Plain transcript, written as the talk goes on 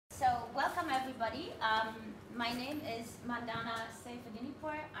everybody. My name is Mandana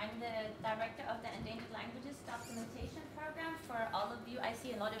Seyfedinipur. I'm the director of the Endangered Languages Documentation Program. For all of you, I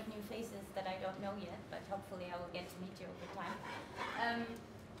see a lot of new faces that I don't know yet, but hopefully I will get to meet you over time.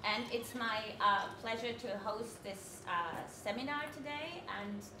 And it's my pleasure to host this seminar today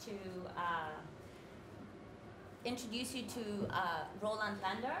and to introduce you to Roland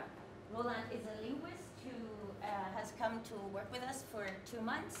Landor. Roland is a linguist who has come to work with us for 2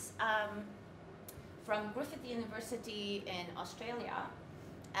 months from Griffith University in Australia.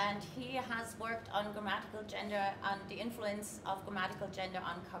 And he has worked on grammatical gender and the influence of grammatical gender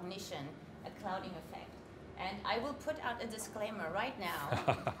on cognition, a clouding effect. And I will put out a disclaimer right now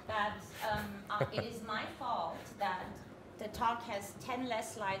that it is my fault that the talk has 10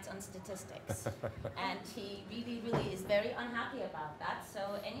 less slides on statistics. And he really is very unhappy about that. So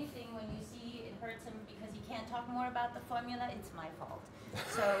anything when you see it hurts him because he can't talk more about the formula, it's my fault.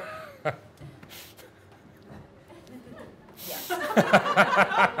 So, yes.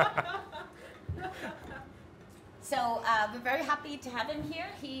 So we're very happy to have him here.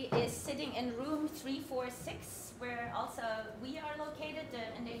 He is sitting in room 346, where also we are located, the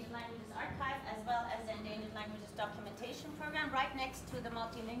Endangered Languages Archive, as well as the Endangered Languages Documentation Program, right next to the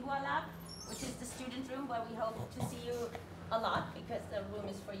Multilingual Lab, which is the student room where we hope to see you a lot, because the room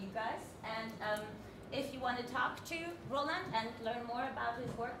is for you guys. And if you want to talk to Roland and learn more about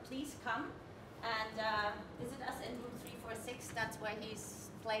his work, please come and visit us in room 346. That's where he's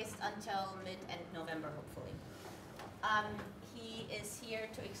placed until mid-end November, hopefully. He is here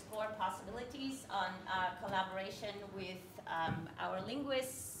to explore possibilities on collaboration with our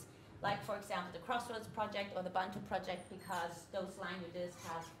linguists, like, for example, the Crossroads Project or the Bantu Project, because those languages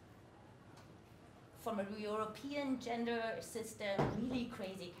have, from a European gender system, really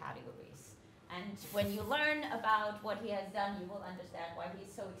crazy categories. And when you learn about what he has done, you will understand why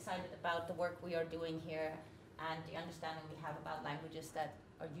he's so excited about the work we are doing here and the understanding we have about languages that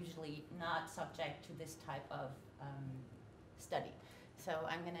are usually not subject to this type of study. So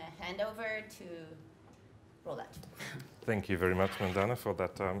I'm going to hand over to Roland. Thank you very much, Mandana, for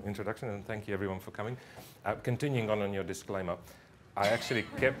that introduction, and thank you everyone for coming. Continuing on your disclaimer, I actually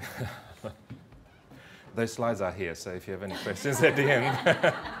kept those slides are here, so if you have any questions at the end,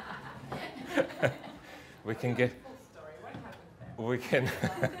 we can get.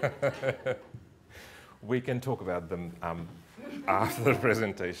 We can talk about them after the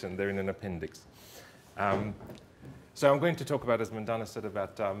presentation. They're in an appendix. So I'm going to talk about, as Mandana said,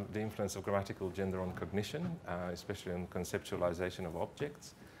 about the influence of grammatical gender on cognition, especially on conceptualization of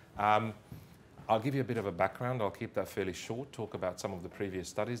objects. I'll give you a bit of a background. I'll keep that fairly short, talk about some of the previous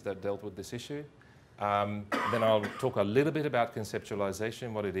studies that dealt with this issue. Then I'll talk a little bit about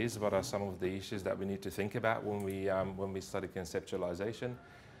conceptualization, what it is, what are some of the issues that we need to think about when we study conceptualization.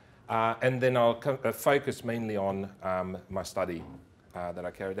 And then I'll focus mainly on my study that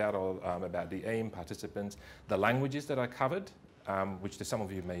I carried out, about the aim, participants, the languages that I covered, which to some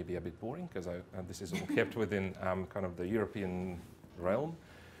of you may be a bit boring, because this is all kept within kind of the European realm.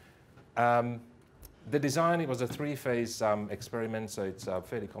 The design, it was a 3-phase experiment, so it's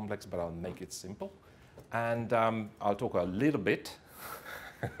fairly complex, but I'll make it simple. And I'll talk a little bit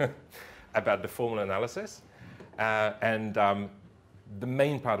about the formal analysis, and the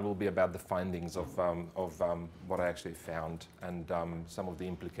main part will be about the findings of what I actually found and some of the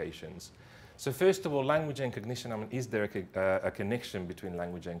implications. So first of all, language and cognition. I mean, is there a connection between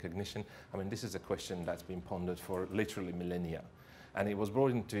language and cognition? I mean, this is a question that's been pondered for literally millennia. And it was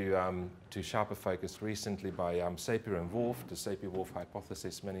brought into to sharper focus recently by Sapir and Wolff, the Sapir-Wolff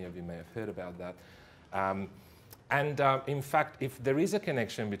hypothesis. Many of you may have heard about that. In fact, if there is a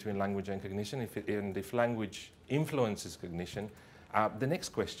connection between language and cognition, if language influences cognition, the next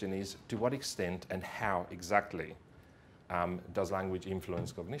question is, to what extent and how exactly does language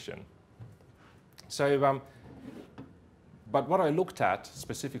influence cognition? So, but what I looked at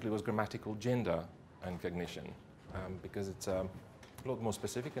specifically was grammatical gender and cognition, because it's a lot more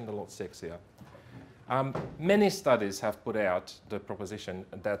specific and a lot sexier. Many studies have put out the proposition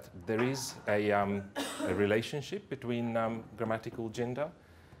that there is a relationship between grammatical gender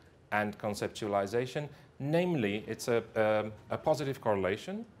and conceptualization. Namely, it's a positive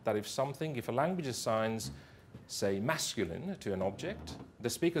correlation that if a language assigns, say, masculine to an object, the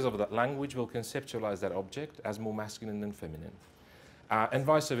speakers of that language will conceptualize that object as more masculine than feminine. And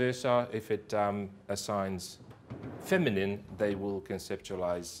vice versa, if it assigns feminine, they will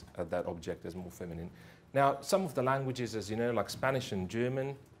conceptualize that object as more feminine. Now, some of the languages, as you know, like Spanish and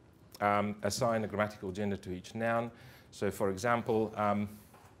German, assign a grammatical gender to each noun. So, for example,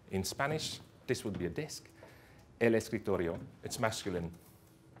 in Spanish, this would be a desk. El escritorio, it's masculine.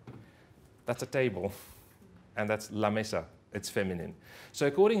 That's a table. And that's la mesa. It's feminine. So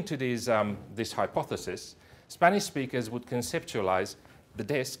according to this hypothesis, Spanish speakers would conceptualize the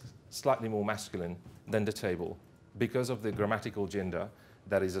desk slightly more masculine than the table because of the grammatical gender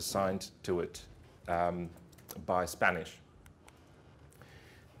that is assigned to it by Spanish.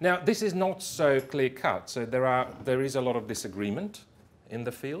 Now, this is not so clear-cut, so there is a lot of disagreement in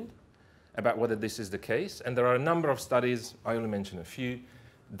the field about whether this is the case, and there are a number of studies, I only mention a few,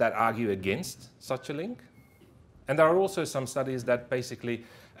 that argue against such a link. And there are also some studies that basically,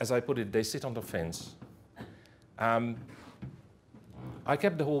 as I put it, they sit on the fence. I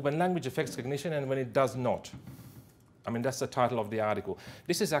kept the whole when language affects cognition and when it does not. I mean, that's the title of the article.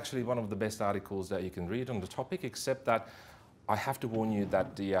 This is actually one of the best articles that you can read on the topic, except that I have to warn you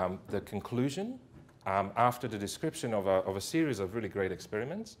that the conclusion, after the description of a series of really great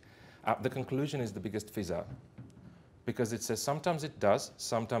experiments, the conclusion is the biggest fizzer. Because it says sometimes it does,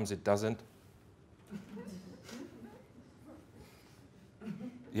 sometimes it doesn't.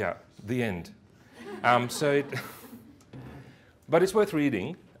 Yeah, the end. But it's worth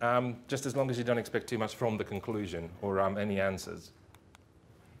reading, just as long as you don't expect too much from the conclusion or any answers.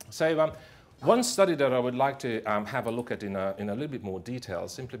 So one study that I would like to have a look at in a little bit more detail,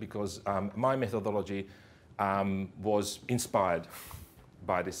 simply because my methodology was inspired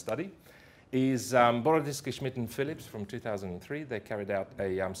by this study, is Boroditsky, Schmidt and Phillips from 2003. They carried out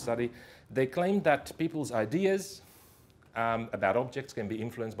a study. They claimed that people's ideas about objects can be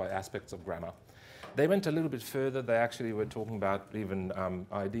influenced by aspects of grammar. They went a little bit further. They actually were talking about even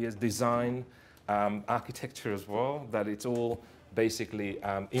ideas, design, architecture as well, that it's all basically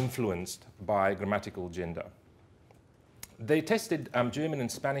influenced by grammatical gender. They tested German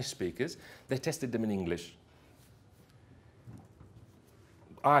and Spanish speakers. They tested them in English.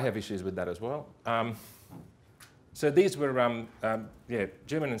 I have issues with that as well. So these were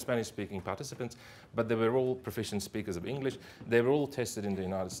German and Spanish speaking participants, but they were all proficient speakers of English. They were all tested in the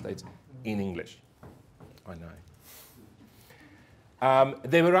United States in English. I know.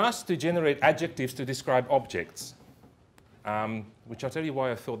 They were asked to generate adjectives to describe objects, which I'll tell you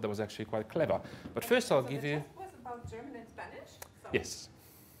why I thought that was actually quite clever. But first I'll give you... The test was about German and Spanish? Sorry. Yes,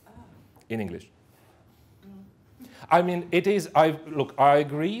 in English. I mean, it is, look, I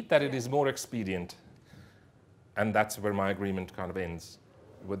agree that it is more expedient, and that's where my agreement kind of ends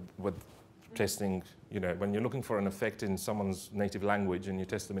with testing, you know, when you're looking for an effect in someone's native language and you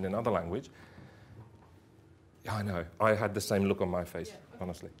test them in another language. I know, I had the same look on my face,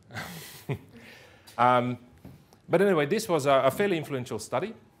 honestly. But anyway, this was a fairly influential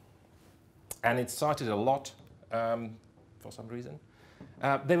study, and it's cited a lot for some reason.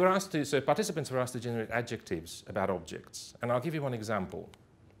 They were asked to, so participants were asked to generate adjectives about objects. And I'll give you one example.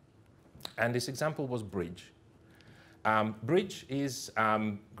 And this example was bridge. Bridge is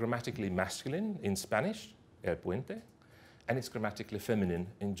grammatically masculine in Spanish, el puente, and it's grammatically feminine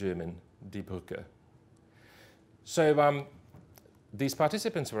in German, die Brücke. So these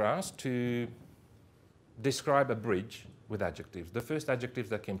participants were asked to describe a bridge with adjectives, the first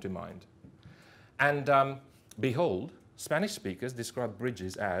adjectives that came to mind. And behold, Spanish speakers describe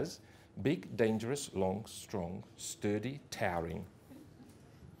bridges as big, dangerous, long, strong, sturdy, towering.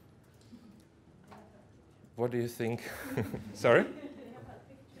 What do you think? Sorry?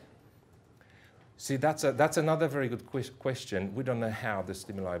 See, that's another very good question. We don't know how the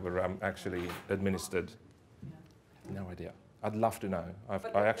stimuli were actually administered. No idea. I'd love to know. There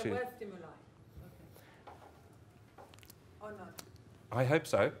were stimuli. Okay. Or not? I hope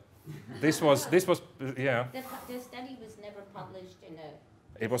so. This was, yeah. The study was never published in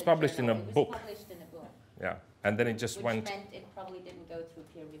a... It was published in a book. It was published in a book. Yeah, and then it just which went... Which meant it probably didn't go through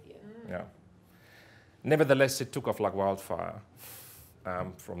peer review. Yeah. Nevertheless, it took off like wildfire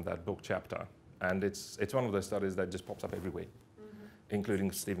from that book chapter. And it's one of those studies that just pops up everywhere,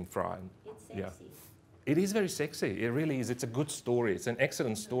 including Stephen Fry. It's sexy. Yeah. It is very sexy. It really is. It's a good story. It's an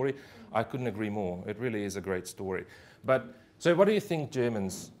excellent story. I couldn't agree more. It really is a great story. But, so what do you think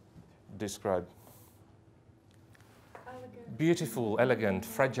Germans describe? Elegant. Beautiful, elegant,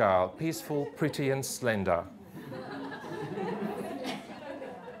 fragile, peaceful, pretty and slender.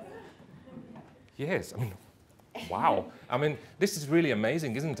 Yes, I mean, wow. I mean, this is really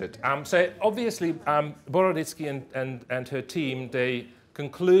amazing, isn't it? So obviously, Boroditsky and her team, they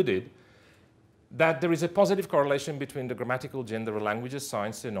concluded that there is a positive correlation between the grammatical gender of language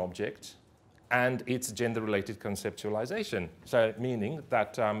assigned to an object and its gender-related conceptualization. So meaning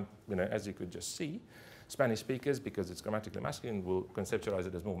that, you know, as you could just see, Spanish speakers, because it's grammatically masculine, will conceptualize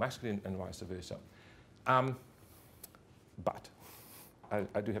it as more masculine and vice versa. But,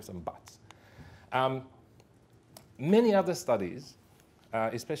 I do have some buts. Many other studies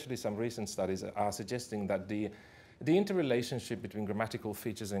especially some recent studies, are suggesting that the interrelationship between grammatical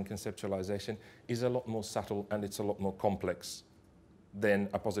features and conceptualization is a lot more subtle and it's a lot more complex than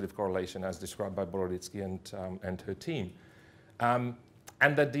a positive correlation as described by Boroditsky and her team.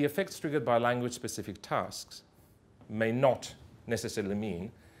 And that the effects triggered by language-specific tasks may not necessarily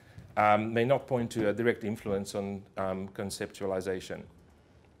mean, may not point to a direct influence on conceptualization.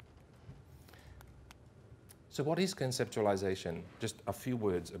 So what is conceptualization? Just a few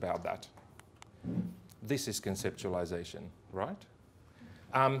words about that. This is conceptualization, right?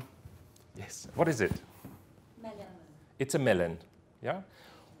 Yes, what is it? Melon. It's a melon, yeah?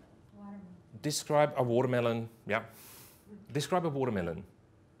 Watermelon. Describe a watermelon, yeah? Describe a watermelon.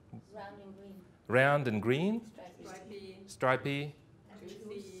 Round and green. Round and green. Stripy. Stripy.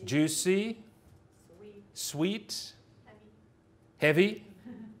 Juicy. Juicy. Sweet. Sweet. Heavy.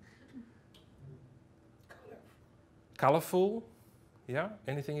 Colorful. Yeah,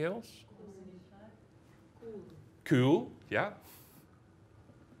 anything else? Cool, yeah.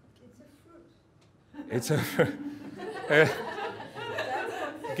 It's a fruit.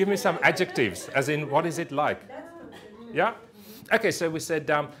 Give me some adjectives, as in what is it like? Yeah? Okay, so we said,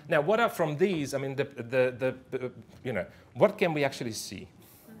 now what are from these, I mean, you know, what can we actually see?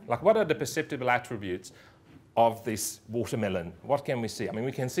 Like, what are the perceptible attributes of this watermelon? What can we see? I mean,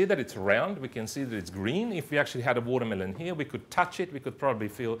 we can see that it's round, we can see that it's green. If we actually had a watermelon here, we could touch it, we could probably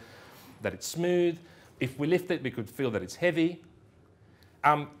feel that it's smooth. If we lift it, we could feel that it's heavy.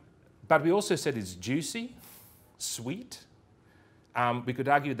 But we also said it's juicy, sweet. We could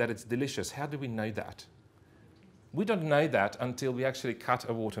argue that it's delicious. How do we know that? We don't know that until we actually cut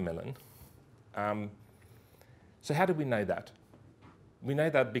a watermelon. So how do we know that? We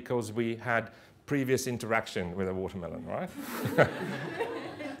know that because we had previous interaction with a watermelon, right?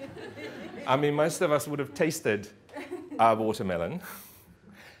 I mean, most of us would have tasted a watermelon.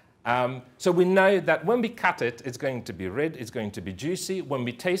 So we know that when we cut it, it's going to be red, it's going to be juicy. When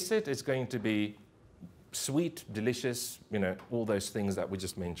we taste it, it's going to be sweet, delicious, you know, all those things that we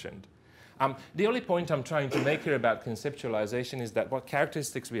just mentioned. The only point I'm trying to make here about conceptualization is that what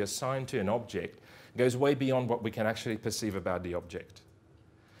characteristics we assign to an object goes way beyond what we can actually perceive about the object.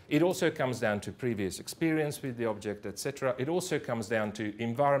 It also comes down to previous experience with the object, etc. It also comes down to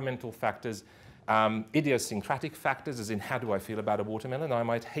environmental factors, idiosyncratic factors, as in how do I feel about a watermelon? I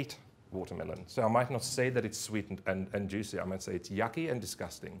might hate watermelon. So I might not say that it's sweet and juicy. I might say it's yucky and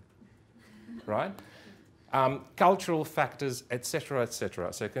disgusting, right? Cultural factors, etc.,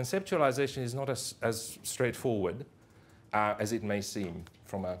 etc. So conceptualization is not as straightforward as it may seem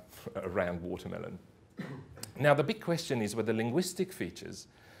from a round watermelon. Now, the big question is whether linguistic features,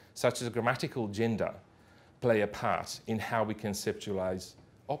 such as grammatical gender, play a part in how we conceptualize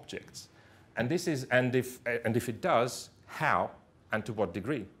objects. And if it does, how and to what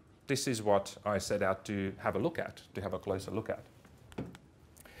degree? This is what I set out to have a look at, to have a closer look at.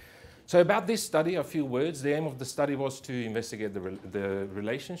 So about this study, a few words. The aim of the study was to investigate the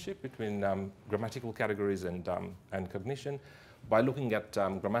relationship between grammatical categories and cognition by looking at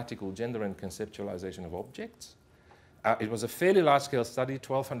grammatical gender and conceptualization of objects. It was a fairly large-scale study.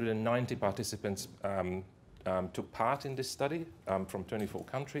 1,290 participants took part in this study from 24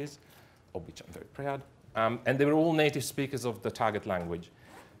 countries, of which I'm very proud. And they were all native speakers of the target language.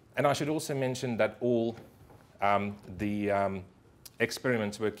 And I should also mention that all the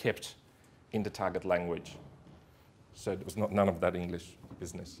experiments were kept in the target language. So there was none of that English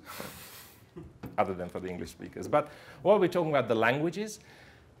business, other than for the English speakers. But while we're talking about the languages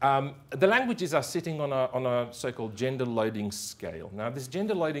are sitting on a so-called gender loading scale. Now, this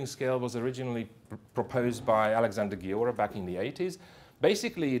gender loading scale was originally proposed by Alexander Giora back in the 80s.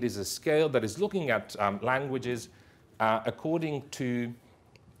 Basically, it is a scale that is looking at languages according to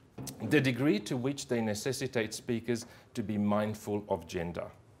the degree to which they necessitate speakers to be mindful of gender.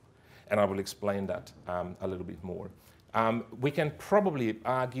 And I will explain that a little bit more. We can probably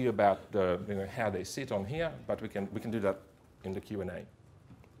argue about how they sit on here, but we can do that in the Q&A.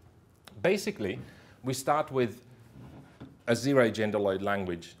 Basically, we start with a zero gender load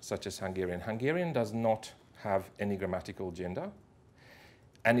language, such as Hungarian. Hungarian does not have any grammatical gender,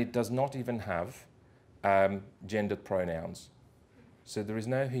 and it does not even have gendered pronouns. So there is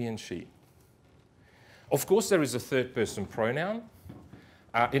no he and she. Of course, there is a third-person pronoun.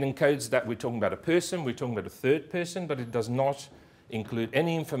 It encodes that we're talking about a person, we're talking about a third person, but it does not include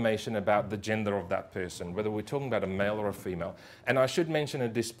any information about the gender of that person, whether we're talking about a male or a female. And I should mention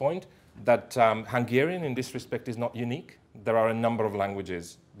at this point that Hungarian, in this respect, is not unique. There are a number of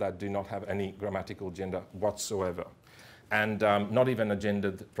languages that do not have any grammatical gender whatsoever, and not even a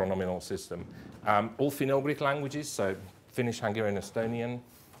gendered pronominal system. All Finno-Ugric languages, so Finnish, Hungarian, Estonian.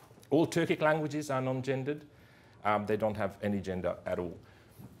 All Turkic languages are non-gendered. They don't have any gender at all.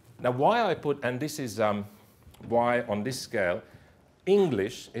 Now, why I put, and this is why on this scale,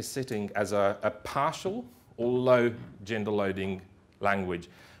 English is sitting as a partial or low gender loading language.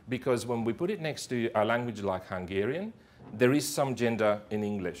 Because when we put it next to a language like Hungarian, there is some gender in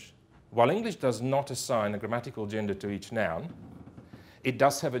English. While English does not assign a grammatical gender to each noun, it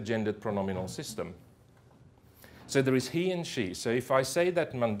does have a gendered pronominal system. So there is he and she. So if I say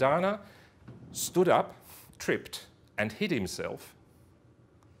that Mandana stood up, tripped, and hit himself,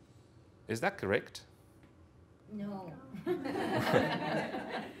 is that correct? No.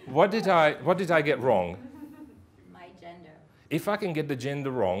 What did I get wrong? My gender. If I can get the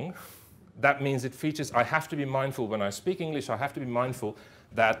gender wrong, that means it features, I have to be mindful when I speak English, I have to be mindful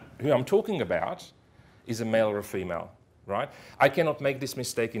that who I'm talking about is a male or a female, right? I cannot make this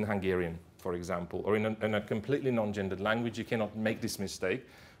mistake in Hungarian, for example, or in a completely non-gendered language, you cannot make this mistake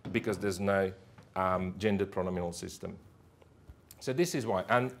because there's no gendered pronominal system. So this is why.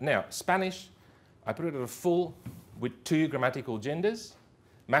 And now, Spanish, I put it at a full with 2 grammatical genders,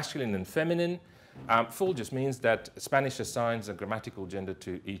 masculine and feminine. Full just means that Spanish assigns a grammatical gender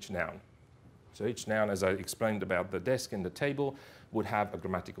to each noun. So each noun, as I explained about the desk and the table, would have a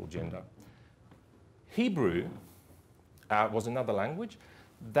grammatical gender. Hebrew was another language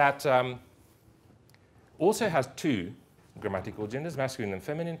that also has 2 grammatical genders, masculine and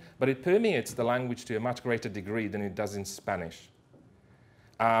feminine, but it permeates the language to a much greater degree than it does in Spanish.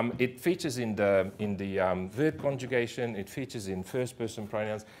 It features in the verb conjugation, it features in first-person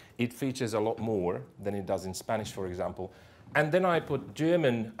pronouns, it features a lot more than it does in Spanish, for example. And then I put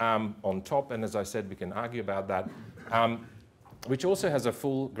German on top, and as I said, we can argue about that, which also has a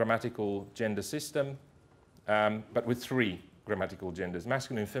full grammatical gender system, but with 3 grammatical genders,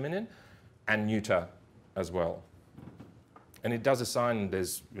 masculine, feminine, and neuter as well. And it does assign,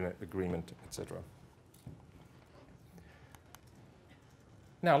 there's agreement, etc.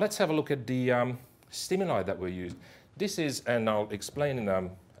 Now let's have a look at the stimuli that were used. This is, and I'll explain in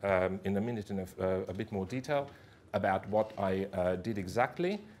a minute in a bit more detail about what I did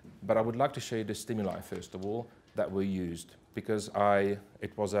exactly, but I would like to show you the stimuli first of all that were used, because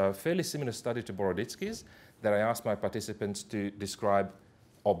it was a fairly similar study to Boroditsky's that I asked my participants to describe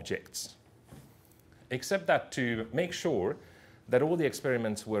objects, except that to make sure that all the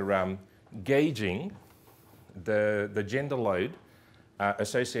experiments were gauging the gender load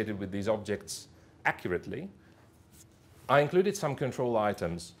associated with these objects accurately, I included some control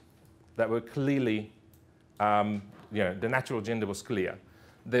items that were clearly, the natural gender was clear.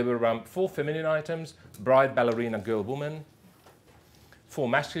 There were 4 feminine items, bride, ballerina, girl, woman. 4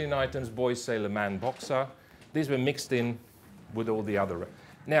 masculine items, boy, sailor, man, boxer. These were mixed in with all the other.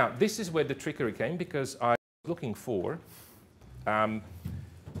 Now, this is where the trickery came, because I was looking for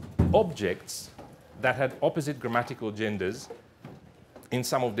objects that had opposite grammatical genders in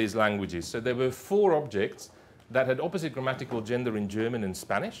some of these languages. So there were 4 objects that had opposite grammatical gender in German and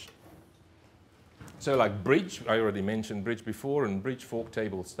Spanish. So like bridge, I already mentioned bridge before, and bridge, fork,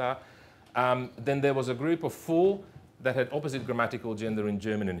 table, star. Then there was a group of 4 that had opposite grammatical gender in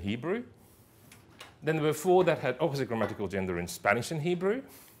German and Hebrew. Then there were 4 that had opposite grammatical gender in Spanish and Hebrew.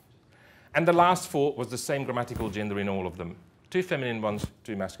 And the last 4 was the same grammatical gender in all of them. 2 feminine ones,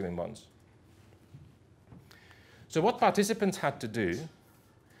 2 masculine ones. So what participants had to do,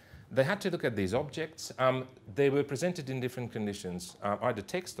 they had to look at these objects. They were presented in different conditions, either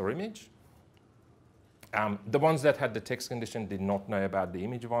text or image. The ones that had the text condition did not know about the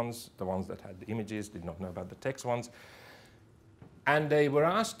image ones. The ones that had the images did not know about the text ones. And they were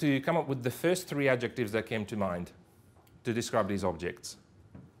asked to come up with the first 3 adjectives that came to mind to describe these objects.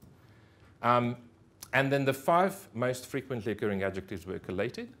 And then the 5 most frequently occurring adjectives were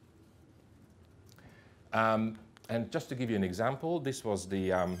collated. And just to give you an example, this was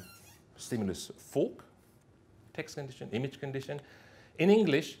the stimulus fork, text condition, image condition. In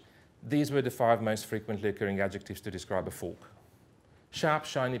English, these were the 5 most frequently occurring adjectives to describe a fork. Sharp,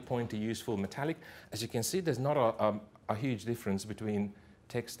 shiny, pointy, useful, metallic. As you can see, there's not a huge difference between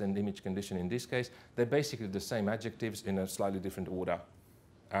text and image condition in this case. They're basically the same adjectives in a slightly different order.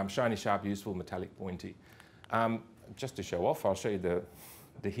 Shiny, sharp, useful, metallic, pointy. Just to show off, I'll show you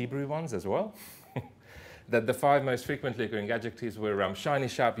the Hebrew ones as well. That the 5 most frequently occurring adjectives were shiny,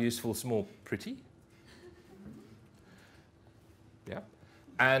 sharp, useful, small, pretty. Yeah.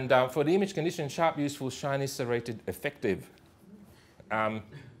 And for the image condition, sharp, useful, shiny, serrated, effective. Well,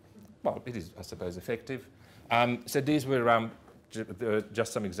 it is, I suppose, effective. So these were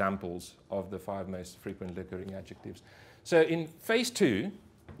just some examples of the 5 most frequently occurring adjectives. So in phase 2,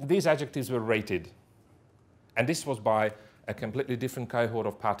 these adjectives were rated. And this was by a completely different cohort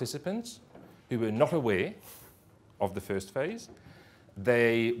of participants who were not aware of the first phase.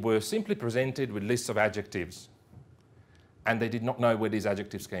 They were simply presented with lists of adjectives, and they did not know where these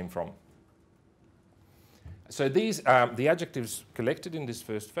adjectives came from. So these, the adjectives collected in this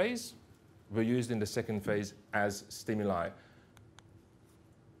first phase were used in the second phase as stimuli.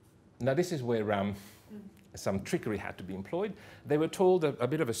 Now this is where some trickery had to be employed. They were told a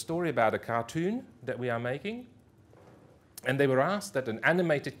bit of a story about a cartoon that we are making, and they were asked that an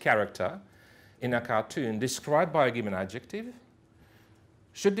animated character in a cartoon described by a given adjective,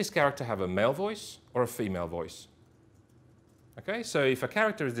 should this character have a male voice or a female voice? Okay, so if a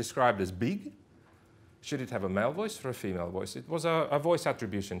character is described as big, should it have a male voice or a female voice? It was a voice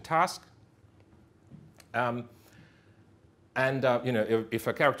attribution task. You know, if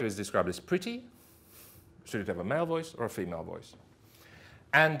a character is described as pretty, should it have a male voice or a female voice?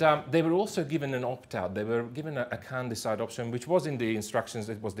 And they were also given an opt-out. They were given a can't decide option, which was in the instructions.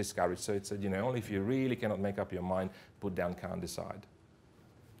 It was discouraged. So it said, you know, only if you really cannot make up your mind, put down can't decide.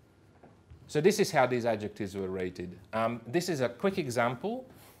 So this is how these adjectives were rated. This is a quick example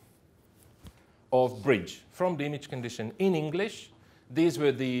of bridge from the image condition in English. These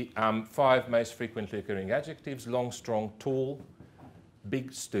were the 5 most frequently occurring adjectives: long, strong, tall,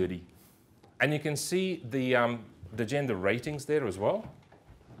 big, sturdy. And you can see the gender ratings there as well.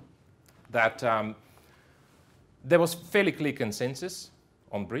 That there was fairly clear consensus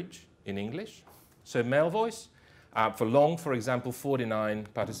on bridge in English. So male voice, for long, for example, 49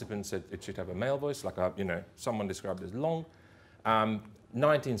 participants said it should have a male voice, like you know, someone described as long.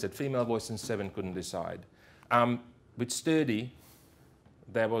 19 said female voice, and 7 couldn't decide. With sturdy,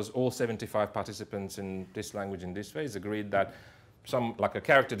 there was all 75 participants in this language in this phase agreed that like a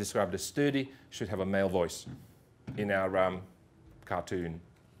character described as sturdy should have a male voice in our cartoon.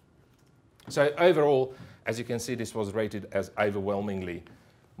 So overall, as you can see, this was rated as overwhelmingly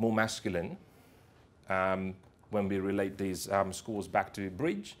more masculine. When we relate these scores back to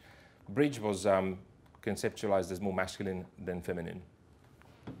bridge, bridge was conceptualized as more masculine than feminine.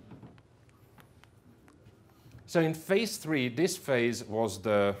 So in phase 3, this phase was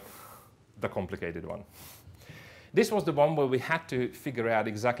the complicated one. This was the one where we had to figure out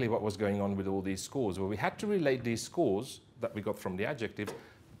exactly what was going on with all these scores, where we had to relate these scores that we got from the adjectives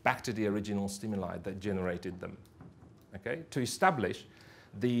back to the original stimuli that generated them, okay, to establish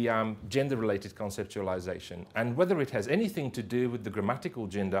the gender-related conceptualization and whether it has anything to do with the grammatical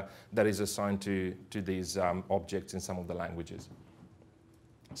gender that is assigned to these objects in some of the languages.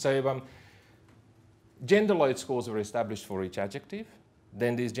 So gender load scores were established for each adjective.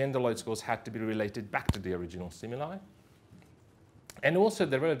 Then these gender load scores had to be related back to the original stimuli. And also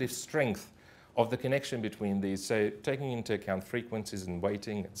the relative strength of the connection between these, so taking into account frequencies and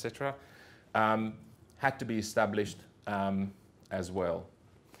weighting, etc., had to be established as well.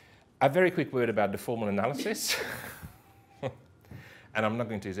 A very quick word about the formal analysis. And I'm not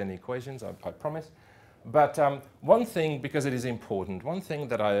going to use any equations, I promise. But one thing, because it is important, one thing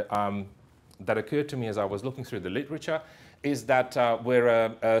that that occurred to me as I was looking through the literature is that where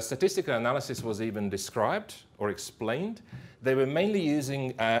a statistical analysis was even described or explained, they were mainly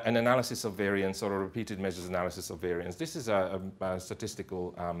using an analysis of variance or a repeated measures analysis of variance. This is a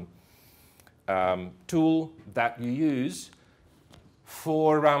statistical tool that you use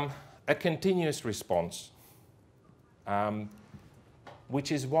for a continuous response,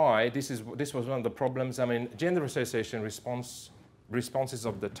 which is why this was one of the problems. I mean, gender association responses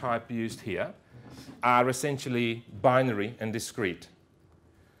of the type used here are essentially binary and discrete.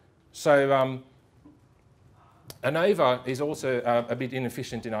 So ANOVA is also a bit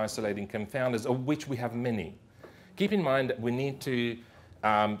inefficient in isolating confounders, of which we have many. Keep in mind that we need to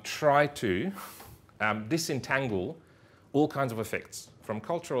try to disentangle all kinds of effects, from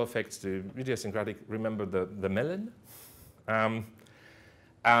cultural effects to idiosyncratic, remember the melon,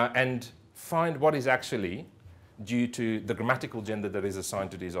 and find what is actually due to the grammatical gender that is assigned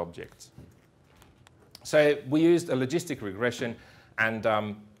to these objects. So we used a logistic regression, and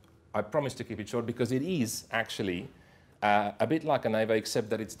I promise to keep it short because it is actually a bit like ANOVA, except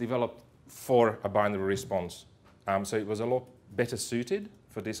that it's developed for a binary response. So it was a lot better suited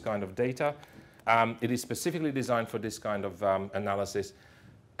for this kind of data. It is specifically designed for this kind of analysis,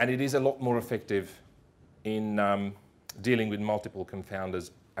 and it is a lot more effective in dealing with multiple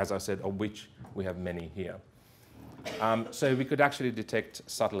confounders, as I said, of which we have many here. So we could actually detect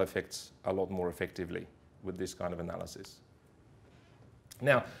subtle effects a lot more effectively with this kind of analysis.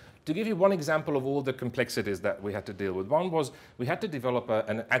 Now, to give you one example of all the complexities that we had to deal with, one was we had to develop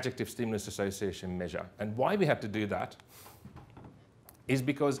an adjective stimulus association measure. And why we had to do that is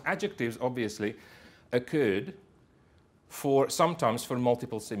because adjectives, obviously, occurred sometimes for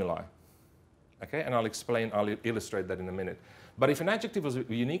multiple stimuli. Okay, and I'll illustrate that in a minute. But if an adjective was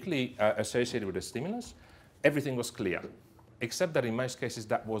uniquely associated with a stimulus, everything was clear, except that in most cases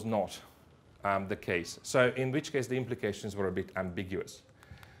that was not the case. So in which case the implications were a bit ambiguous.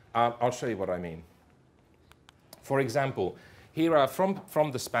 I'll show you what I mean. For example, here are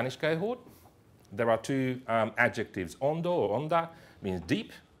from the Spanish cohort, there are two adjectives. Hondo or honda means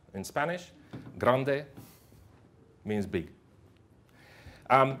deep in Spanish. Grande means big.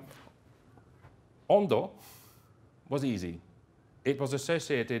 Hondo was easy. It was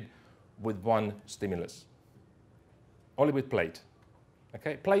associated with one stimulus, only with plate.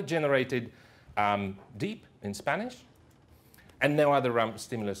 Okay? Plate generated deep in Spanish, and no other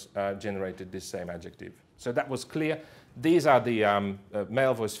stimulus generated this same adjective. So that was clear. These are the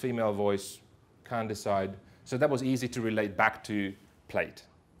male voice, female voice, can't decide. So that was easy to relate back to plate.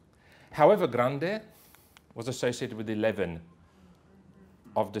 However, grande was associated with 11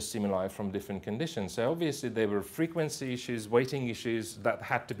 of the stimuli from different conditions. So obviously there were frequency issues, weighting issues that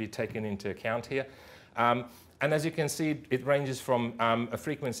had to be taken into account here. And as you can see, it ranges from a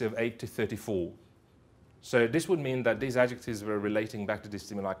frequency of 8 to 34. So this would mean that these adjectives were relating back to the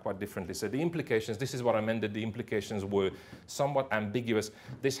stimuli quite differently. So the implications, this is what I meant, that the implications were somewhat ambiguous.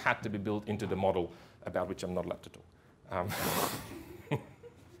 This had to be built into the model, about which I'm not allowed to talk.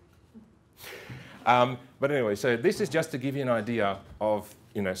 But anyway, so this is just to give you an idea of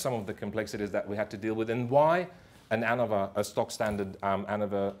some of the complexities that we had to deal with and why an ANOVA, a stock standard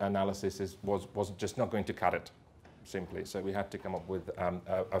ANOVA analysis was just not going to cut it, simply. So we had to come up with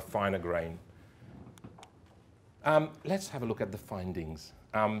a finer grain. Let's have a look at the findings.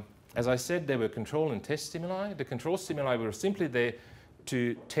 As I said, there were control and test stimuli. The control stimuli were simply there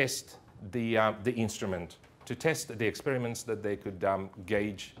to test the instrument, to test the experiments that they could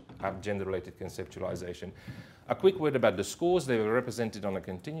gauge gender-related conceptualization. A quick word about the scores. They were represented on a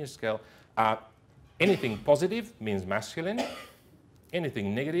continuous scale. Anything positive means masculine.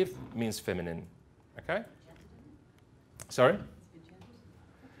 Anything negative means feminine. Okay? Sorry?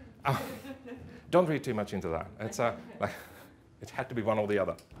 Don't read too much into that. It's, it had to be one or the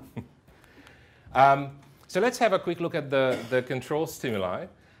other. So let's have a quick look at the control stimuli.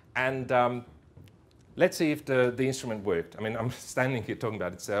 And let's see if the instrument worked. I mean, I'm standing here talking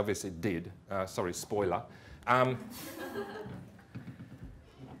about it, so obviously it did. Sorry, spoiler.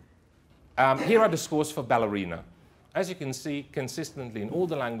 Here are the scores for ballerina. As you can see, consistently in all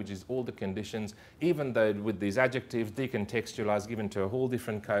the languages, all the conditions, even though with these adjectives decontextualized, given to a whole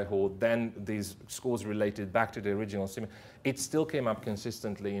different cohort, then these scores related back to the original stimuli, it still came up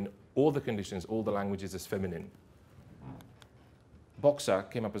consistently in all the conditions, all the languages as feminine. Boxer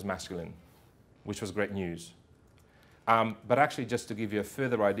came up as masculine, which was great news. But actually, just to give you a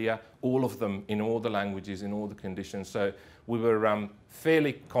further idea, all of them in all the languages, in all the conditions. So we were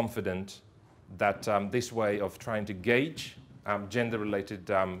fairly confident that this way of trying to gauge gender-related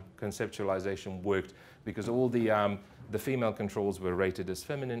conceptualization worked, because all the female controls were rated as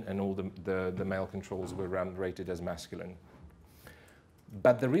feminine and all the male controls were rated as masculine.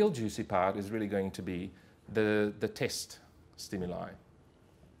 But the real juicy part is really going to be the test stimuli.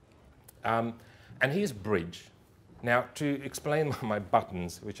 And here's bridge. Now, to explain my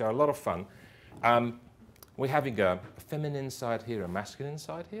buttons, which are a lot of fun, we're having a feminine side here, a masculine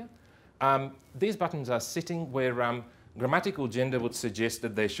side here. These buttons are sitting where grammatical gender would suggest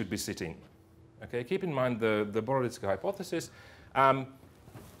that they should be sitting. Okay, keep in mind the Boroditsky hypothesis.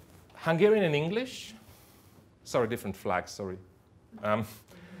 Hungarian and English, sorry, different flags, sorry.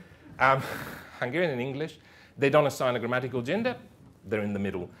 Hungarian and English, they don't assign a grammatical gender, they're in the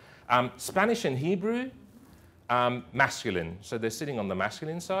middle. Spanish and Hebrew, masculine, so they're sitting on the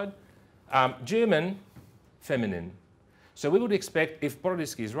masculine side. German, feminine. So we would expect, if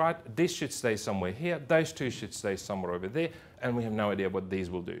Boroditsky is right, this should stay somewhere here, those two should stay somewhere over there, and we have no idea what these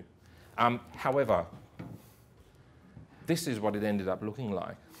will do. However, this is what it ended up looking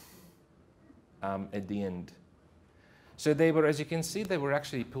like at the end. So they were, as you can see, they were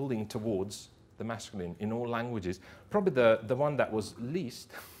actually pulling towards the masculine in all languages. Probably the one that was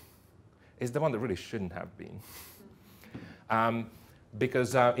least is the one that really shouldn't have been.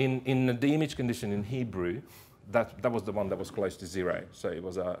 Because in the image condition in Hebrew, that was the one that was close to 0, so it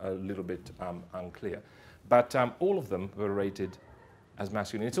was a little bit unclear. But all of them were rated as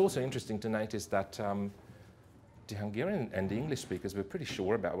masculine. It's also interesting to notice that the Hungarian and the English speakers were pretty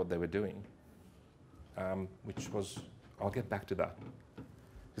sure about what they were doing, which was, I'll get back to that,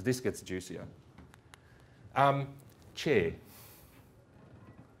 because this gets juicier. Chair.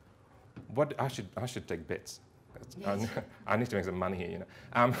 What I should take bets. I need to make some money here, you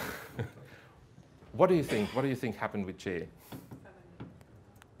know. What do you think? What do you think happened with chair?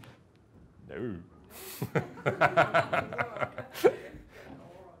 No.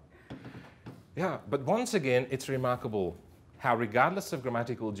 Yeah, but once again, it's remarkable how regardless of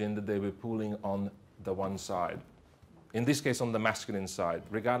grammatical gender, they were pulling on the one side. In this case, on the masculine side,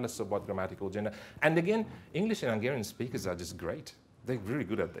 regardless of what grammatical gender. And again, English and Hungarian speakers are just great. They're really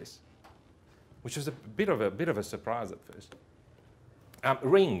good at this, which was a bit of a surprise at first.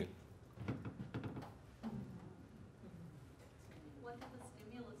 Ring. What did the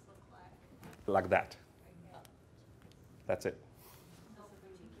stimulus look like? Like that. That's it.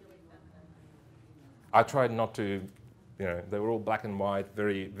 I tried not to, you know, they were all black and white,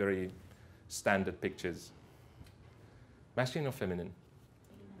 very, very standard pictures. Masculine or feminine?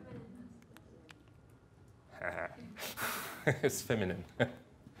 It's feminine.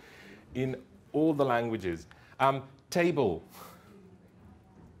 In all the languages. Table.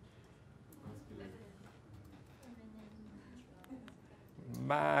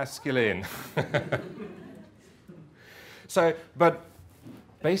 Masculine. So, but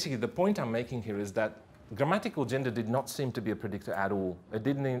basically the point I'm making here is that grammatical gender did not seem to be a predictor at all. It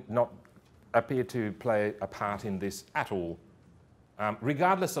did not appear to play a part in this at all,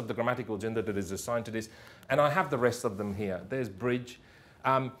 regardless of the grammatical gender that is assigned to this. And I have the rest of them here. There's bridge.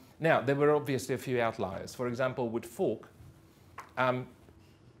 Now, there were obviously a few outliers. For example, with fork,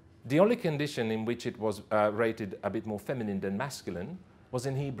 the only condition in which it was rated a bit more feminine than masculine was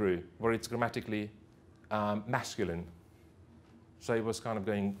in Hebrew, where it's grammatically masculine. So it was kind of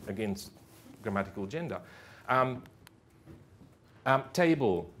going against grammatical gender.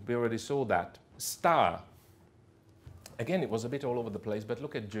 Table, we already saw that. Star, again, it was a bit all over the place, but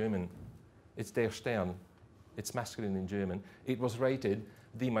look at German. It's der Stern. It's masculine in German. It was rated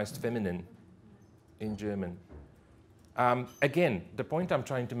the most feminine in German. Again, the point I'm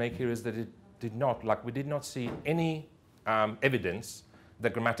trying to make here is that it did not, like we did not see any evidence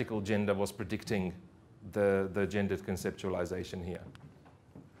that grammatical gender was predicting the gendered conceptualization here.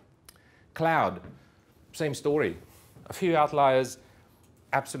 Cloud, same story. A few outliers,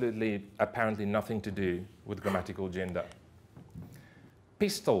 absolutely, apparently nothing to do with grammatical gender.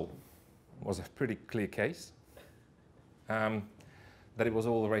 Pistol was a pretty clear case, that it was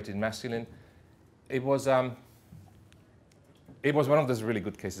all rated masculine. It was one of those really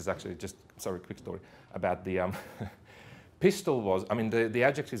good cases, actually. Just, sorry, quick story about the pistol was, I mean, the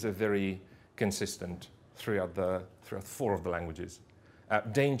adjectives are very consistent throughout four of the languages.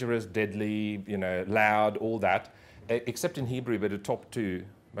 Dangerous, deadly, you know, loud, all that, except in Hebrew, where the top two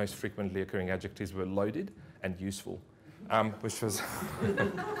most frequently occurring adjectives were loaded and useful, which was,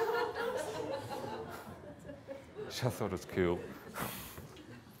 which I thought was cool.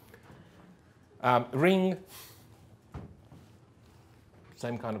 Ring,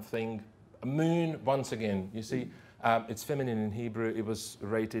 same kind of thing. Moon, once again, you see, it's feminine in Hebrew. It was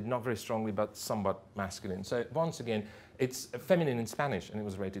rated not very strongly, but somewhat masculine. So once again, it's feminine in Spanish, and it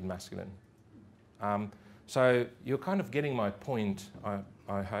was rated masculine. So you're kind of getting my point,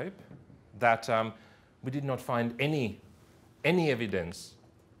 I hope, that we did not find any evidence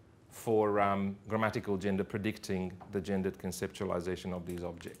for grammatical gender predicting the gendered conceptualization of these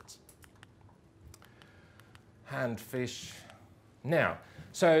objects. Hand, fish. Now,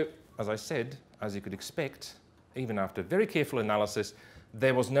 so as I said, as you could expect, even after very careful analysis,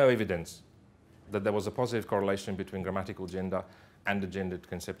 there was no evidence that there was a positive correlation between grammatical gender and the gendered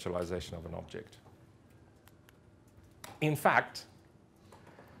conceptualization of an object. In fact,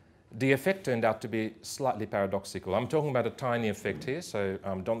 the effect turned out to be slightly paradoxical. I'm talking about a tiny effect here, so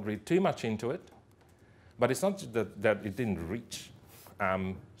don't read too much into it. But it's not that it didn't reach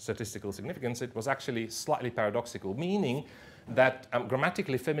statistical significance. It was actually slightly paradoxical, meaning that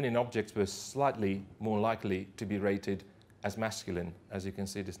grammatically feminine objects were slightly more likely to be rated as masculine. As you can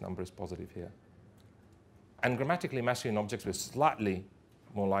see, this number is positive here. And grammatically masculine objects were slightly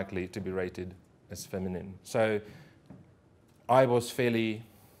more likely to be rated as feminine. So I was fairly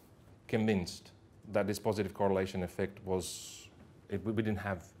convinced that this positive correlation effect was, we didn't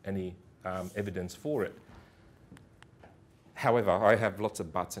have any evidence for it. However, I have lots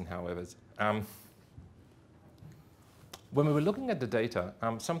of buts and howevers. When we were looking at the data,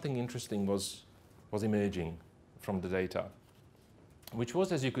 something interesting was emerging from the data, which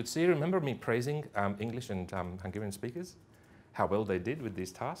was, as you could see, remember me praising English and Hungarian speakers, how well they did with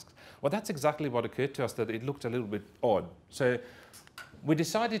these tasks? Well, that's exactly what occurred to us, that it looked a little bit odd. So we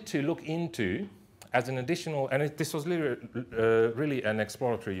decided to look into, as an additional, and this was really an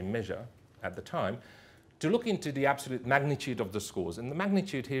exploratory measure at the time, to look into the absolute magnitude of the scores. And the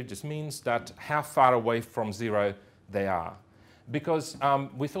magnitude here just means that how far away from zero they are. because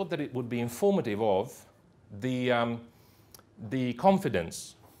we thought that it would be informative of the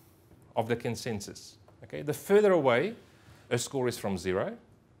confidence of the consensus. Okay? The further away a score is from 0,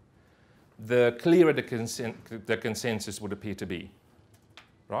 the clearer the consensus would appear to be.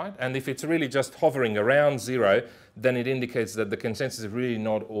 Right? And if it's really just hovering around 0, then it indicates that the consensus is really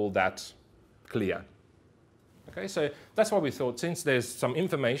not all that clear. Okay, so that's why we thought, since there's some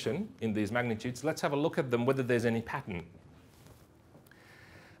information in these magnitudes, let's have a look at them, whether there's any pattern.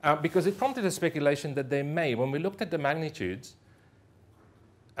 Because it prompted a speculation that there may, when we looked at the magnitudes,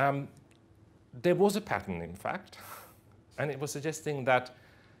 there was a pattern, in fact, and it was suggesting that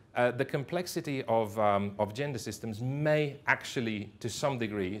the complexity of gender systems may actually, to some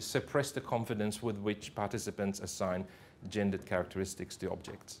degree, suppress the confidence with which participants assign gendered characteristics to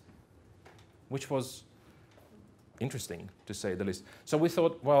objects, which was interesting, to say the least. So we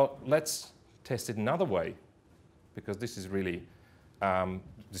thought, well, let's test it another way, because this is really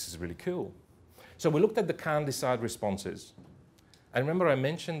cool. So we looked at the can't decide responses. And remember I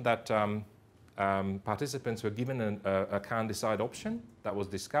mentioned that participants were given a can't decide option that was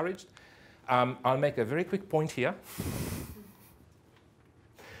discouraged. I'll make a very quick point here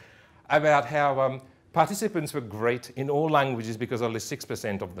about how participants were great in all languages because only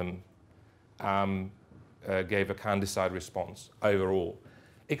 6% of them gave a can't decide response overall.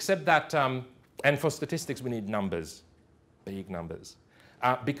 Except that, and for statistics we need numbers, big numbers.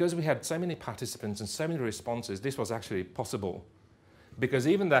 Because we had so many participants and so many responses, this was actually possible. Because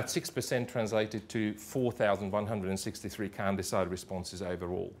even that 6% translated to 4,163 can't decide responses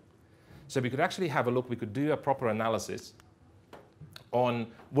overall. So we could actually have a look, we could do a proper analysis on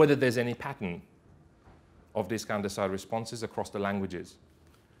whether there's any pattern of these can't decide responses across the languages.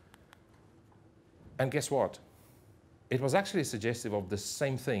 And guess what? It was actually suggestive of the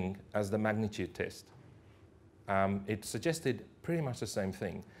same thing as the magnitude test. It suggested pretty much the same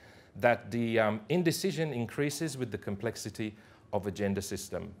thing, that the indecision increases with the complexity of a gender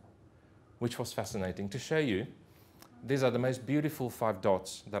system, which was fascinating. To show you, these are the most beautiful 5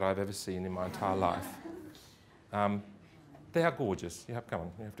 dots that I've ever seen in my entire life. They are gorgeous. Come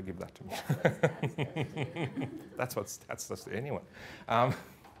on, you have to give that to me. that's anyone.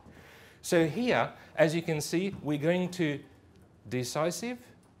 So here, as you can see, we're going to decisive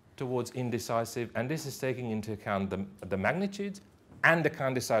towards indecisive, and this is taking into account the magnitudes and the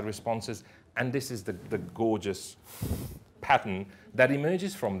can't decide responses, and this is the gorgeous pattern that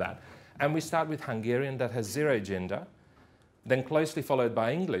emerges from that. And we start with Hungarian, that has 0 gender, then closely followed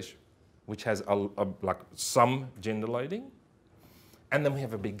by English, which has like some gender loading, and then we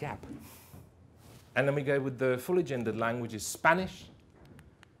have a big gap. And then we go with the fully gendered languages, Spanish,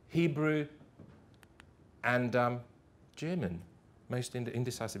 Hebrew, and German, most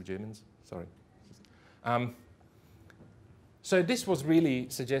indecisive Germans, sorry. So this was really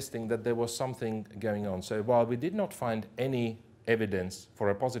suggesting that there was something going on. So while we did not find any evidence for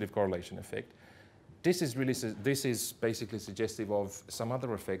a positive correlation effect, this is basically suggestive of some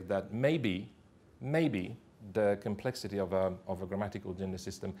other effect that maybe the complexity of a grammatical gender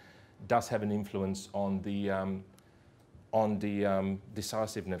system does have an influence on the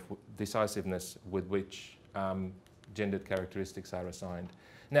decisiveness with which gendered characteristics are assigned.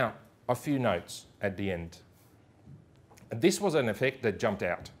 Now, a few notes at the end. This was an effect that jumped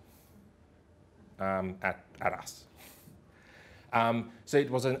out at us. So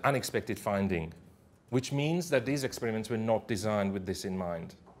it was an unexpected finding, which means that these experiments were not designed with this in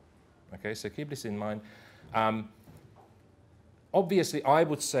mind. Okay, so keep this in mind. Obviously, I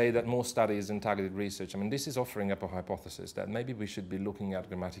would say that more studies and targeted research, I mean, this is offering up a hypothesis that maybe we should be looking at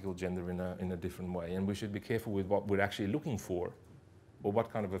grammatical gender in a different way, and we should be careful with what we're actually looking for, or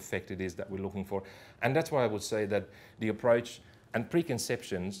what kind of effect it is that we're looking for. And that's why I would say that the approach and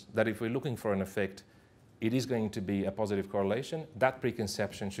preconceptions, that if we're looking for an effect, it is going to be a positive correlation, that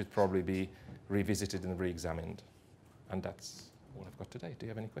preconception should probably be revisited and re-examined. And that's all I've got today. Do you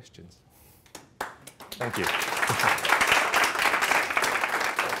have any questions? Thank you.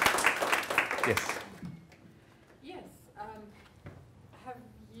 Yes. Yes. Have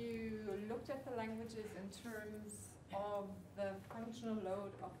you looked at the languages in terms of the functional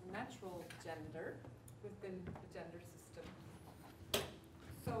load of natural gender within the gender system?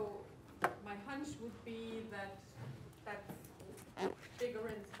 So my hunch would be that that's bigger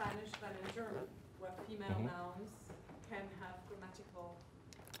in Spanish than in German, where female nouns can have grammatical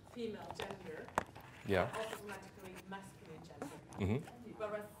female gender, also grammatically masculine gender.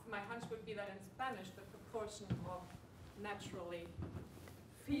 Whereas my hunch would be that in Spanish, the proportion of naturally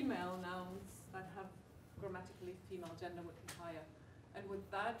female nouns that have grammatically female gender would be higher. And would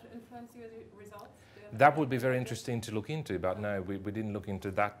that influence your results? That would be very interesting to look into, but no, we didn't look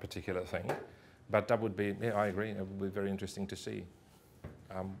into that particular thing. But that would be, yeah, I agree, it would be very interesting to see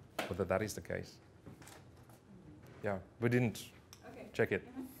whether that is the case. Yeah, we didn't check it.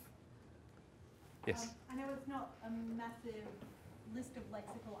 Yes? I know it's not a massive list of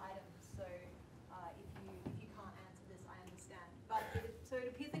lexical items, so if you can't answer this, I understand. But so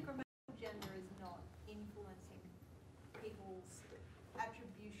it appears that grammatical gender is not influencing people's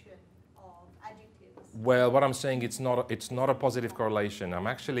attribution of adjectives. Well, what I'm saying, it's not a positive correlation. I'm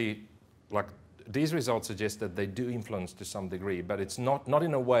actually, like, these results suggest that they do influence to some degree, but it's not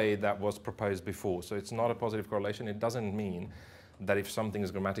in a way that was proposed before. So it's not a positive correlation. It doesn't mean that if something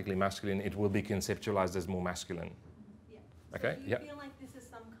is grammatically masculine, it will be conceptualized as more masculine. Yeah. Okay. So do you feel like this is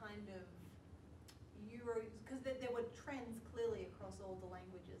some kind of because there were trends clearly across all the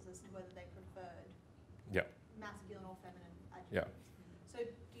languages as to whether they preferred masculine or feminine adjectives. Yeah. So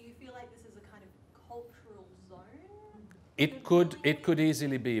do you feel like this is a kind of cultural zone? It could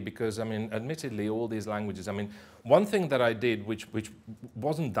easily be, because, I mean, admittedly, all these languages, I mean, one thing that I did, which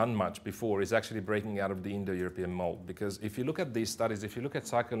wasn't done much before, is actually breaking out of the Indo-European mold. Because if you look at these studies, if you look at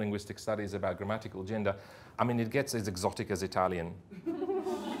psycholinguistic studies about grammatical gender, I mean, it gets as exotic as Italian.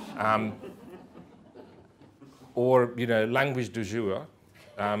 Or, you know, language du jour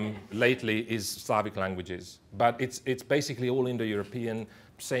lately is Slavic languages. But it's basically all Indo-European,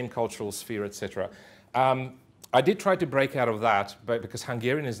 same cultural sphere, etc. I did try to break out of that, but because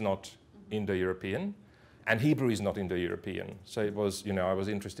Hungarian is not Indo-European, and Hebrew is not Indo-European. So it was, you know, I was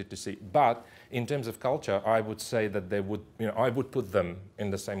interested to see. But in terms of culture, I would say that they would, you know, I would put them in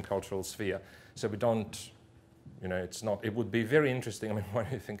the same cultural sphere. So we don't, you know, it's not, it would be very interesting. I mean, why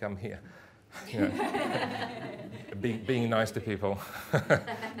do you think I'm here? You know, being nice to people.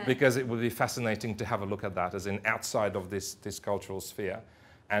 Because it would be fascinating to have a look at that as in outside of this cultural sphere.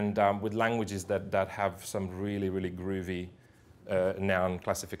 And with languages that have some really, really groovy noun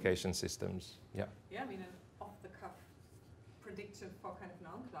classification systems. Yeah. Yeah, I mean, an off-the-cuff prediction for kind of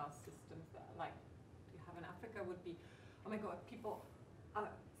noun class systems that, like, you have in Africa would be, oh my God, people are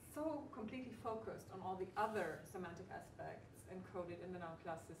so completely focused on all the other semantic aspects encoded in the noun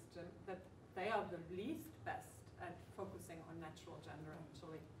class system that they are the least best at focusing on natural gender,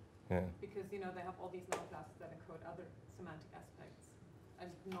 actually. Yeah. Because, you know, they have all these noun classes that encode other semantic aspects. And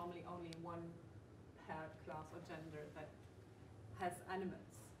normally only one paired class or gender that has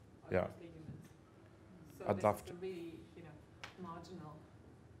animates, or mostly humans. So I'd love this is a really, you know, marginal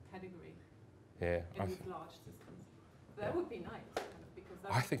category in these large systems. But that would be nice, because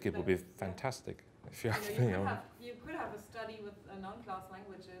I think it would be fantastic. If you ask me. You could have a study with non-class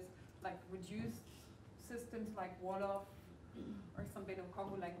languages, like reduced systems like Wolof, or some bit of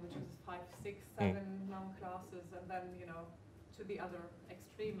Congo languages, 5, 6, 7 non-classes, and then, you know, to the other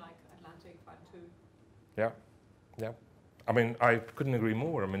extreme, like Atlantic, Bantu. Yeah, yeah. I mean, I couldn't agree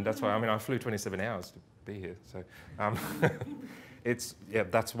more. I mean, that's why. I mean, I flew 27 hours to be here. So, it's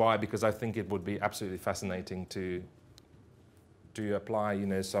that's why, because I think it would be absolutely fascinating to apply, you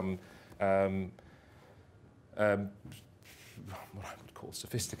know, some what I would call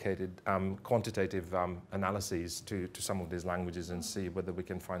sophisticated quantitative analyses to some of these languages and see whether we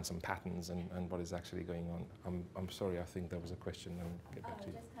can find some patterns and what is actually going on. I'm sorry, I think there was a question. I'll get back to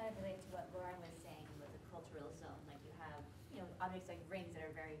you. Just kind of related to what Lauren was saying with the cultural zone. Like you have, you know, objects like rings that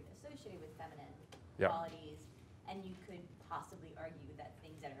are very associated with feminine qualities, and you could possibly argue that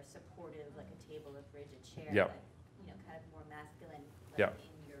things that are supportive, like a table, a bridge, a chair, that, you know, kind of more masculine, like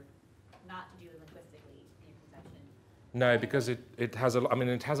in your, not to do linguistically in your conception. No, because it has a, I mean,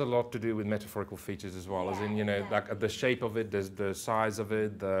 it has a lot to do with metaphorical features as well, as in, you know, like the shape of it, there's the size of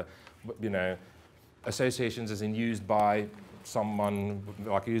it, the, you know, associations as in used by someone,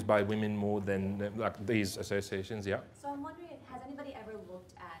 like used by women more than, like these associations, So I'm wondering, has anybody ever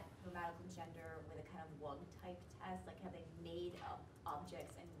looked at grammatical gender with a kind of WUG type test? Like, have they made up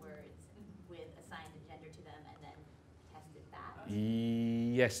objects and words with assigned a gender to them and then tested that?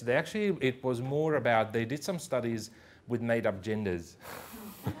 Yes, they actually, it was more about, they did some studies with made-up genders.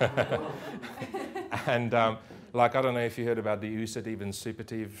 And like, I don't know if you heard about the usative and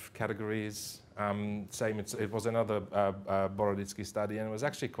superlative categories. Same, it was another Boroditsky study, and it was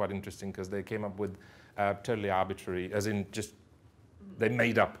actually quite interesting because they came up with totally arbitrary, as in just, they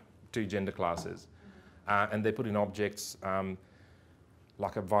made up 2 gender classes. And they put in objects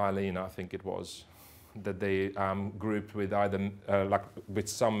like a violin, I think it was, that they grouped with either, like with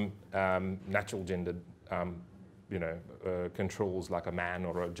some natural gendered you know, controls like a man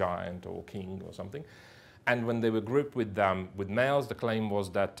or a giant or king or something. And when they were grouped with males, the claim was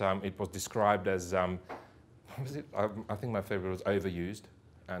that it was described as what was it? I think my favorite was overused,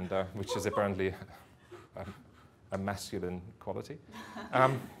 and which is apparently a masculine quality.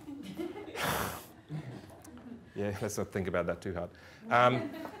 Yeah, let's not think about that too hard.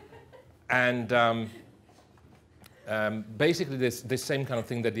 Basically, this same kind of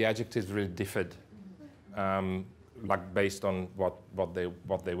thing that the adjectives really differed, like based on what they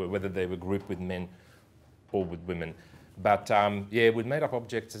were, whether they were grouped with men or with women. But yeah, with made-up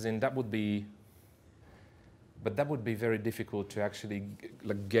objects, as in that would be. But that would be very difficult to actually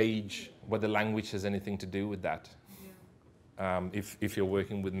gauge whether language has anything to do with that. Yeah. If you're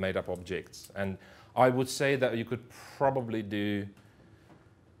working with made-up objects, and I would say that you could probably do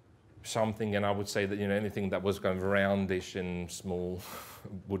something, and I would say that anything that was kind of roundish and small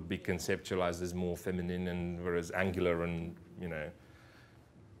would be conceptualized as more feminine, and whereas angular and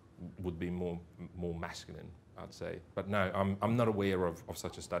would be more masculine, I'd say. But no, I'm not aware of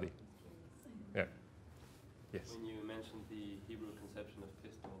such a study. Yeah. Yes. When you mentioned the Hebrew conception of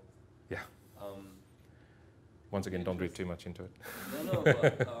pistol. Yeah. Once again, don't read too much into it. No, but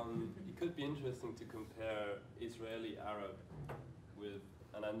it could be interesting to compare Israeli Arab with,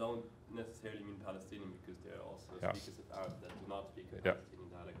 and I don't necessarily mean Palestinian because there are also speakers of Arab that do not speak a Palestinian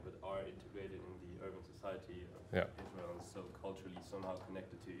dialect but are integrated in the urban society of Israel, and so culturally somehow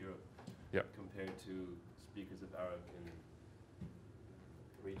connected to Europe, compared to speakers of Arab in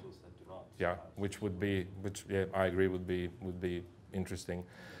regions that do not. Yeah, which I agree would be interesting.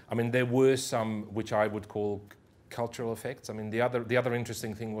 I mean, there were some which I would call cultural effects. I mean, the other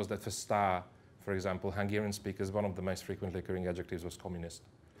interesting thing was that for star, for example, Hungarian speakers, one of the most frequently occurring adjectives was communist.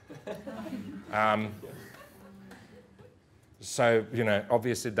 So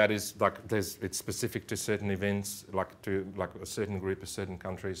obviously that is it's specific to certain events, like a certain group, a certain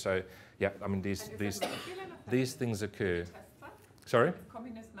country. So yeah, I mean these things occur. Sorry?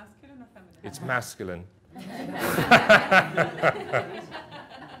 Communist masculine or feminine? It's masculine.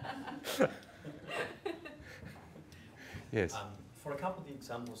 Yes. For a couple of the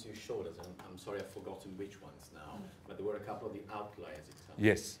examples you showed us, and I'm sorry I've forgotten which ones now, but there were a couple of the outliers examples.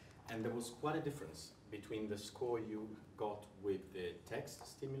 Yes. And there was quite a difference between the score you got with the text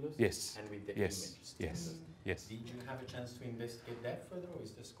stimulus and with the image stimulus. Yes. Did you have a chance to investigate that further, or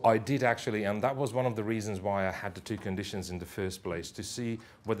is the score? I did actually, and that was one of the reasons why I had the two conditions in the first place, to see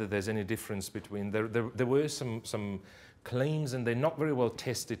whether there's any difference between. There were some claims, and they're not very well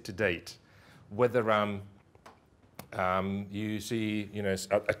tested to date, whether you see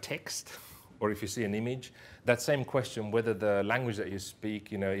a text, or if you see an image, that same question, whether the language that you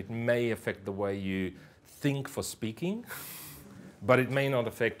speak, it may affect the way you think for speaking, but it may not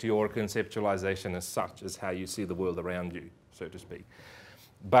affect your conceptualization as such, as how you see the world around you, so to speak.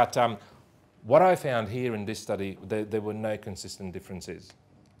 But what I found here in this study, there were no consistent differences.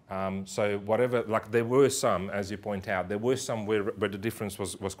 So whatever, there were some, as you point out, there were some where the difference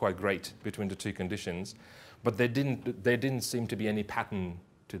was quite great between the two conditions, but there didn't seem to be any pattern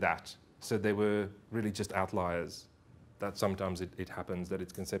to that. So they were really just outliers. That sometimes it happens that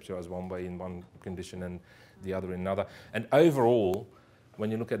it's conceptualized one way in one condition and the other in another. And overall, when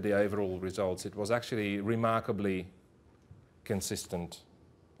you look at the overall results, it was actually remarkably consistent.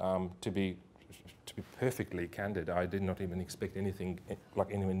 To be perfectly candid, I did not even expect anything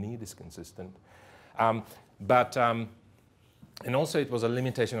anywhere near this consistent. And also it was a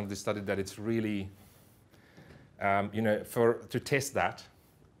limitation of this study that it's really, to test that,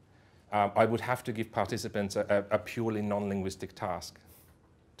 I would have to give participants a purely non-linguistic task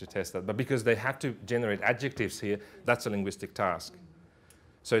to test that. But because they had to generate adjectives here, that's a linguistic task.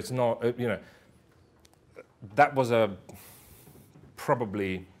 So it's not, that was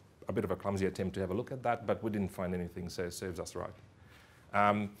probably a bit of a clumsy attempt to have a look at that, but we didn't find anything, so it serves us right.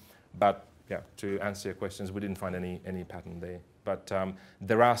 But yeah, to answer your questions, we didn't find any pattern there. But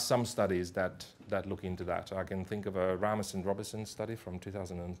there are some studies that look into that. I can think of a Ramus and Robertson study from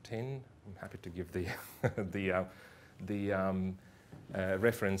 2010. I'm happy to give the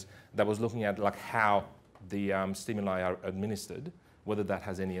reference that was looking at how the stimuli are administered, whether that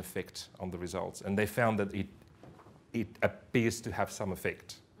has any effect on the results. And they found that it appears to have some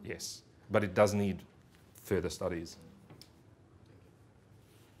effect, yes, but it does need further studies.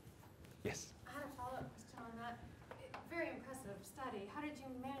 Yes. I had a follow-up question on that. Very impressive study. How did you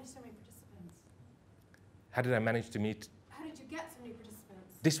manage so many participants? How did I manage to meet? How did you get so many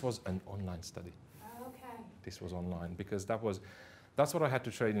participants? This was an online study. Okay. This was online because that's what I had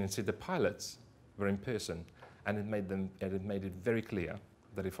to train in. See, the pilots were in person, and it made it very clear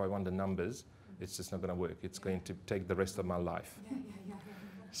that if I want the numbers, it's just not going to work. It's going to take the rest of my life. Yeah.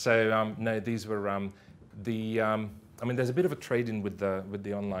 So no, these were I mean, there's a bit of a trade-in with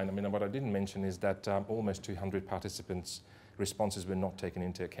the online. I mean, what I didn't mention is that almost 200 participants' responses were not taken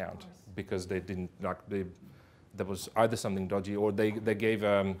into account because they didn't, like, there was either something dodgy or they gave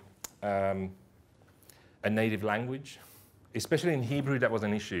a native language. Especially in Hebrew, that was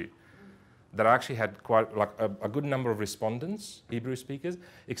an issue. That I actually had quite like a good number of respondents, Hebrew speakers,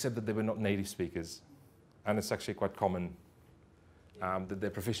 except that they were not native speakers. And it's actually quite common that they're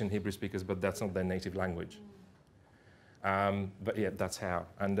proficient Hebrew speakers, but that's not their native language. But yeah, that's how.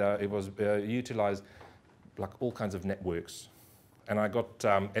 And it was utilized like all kinds of networks. And I got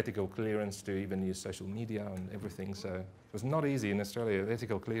ethical clearance to even use social media and everything. So it was not easy in Australia,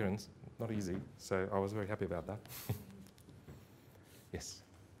 ethical clearance, not easy. So I was very happy about that. Yes.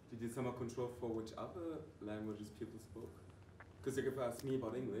 Did you somehow control for which other languages people spoke? Because if you ask me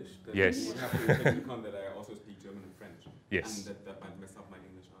about English, then yes. you would have to take into account that I also speak German and French. Yes. And that might mess up my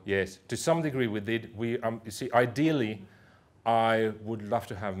English answer. Yes, to some degree we did. You see, ideally, I would love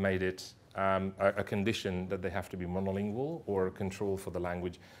to have made it a condition that they have to be monolingual or a control for the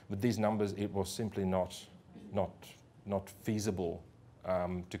language. With these numbers, it was simply not feasible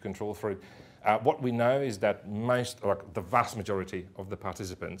to control for it. What we know is that the vast majority of the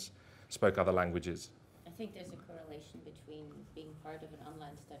participants spoke other languages. I think there's a correlation between being part of an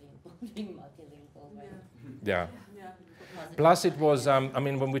online study and being multilingual, right? Yeah. Plus it was, I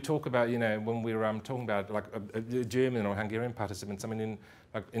mean, when we talk about, when we're talking about like German or Hungarian participants, I mean,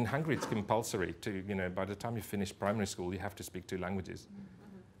 in Hungary it's compulsory to, by the time you finish primary school, you have to speak 2 languages.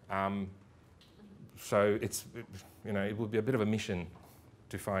 So it's, it would be a bit of a mission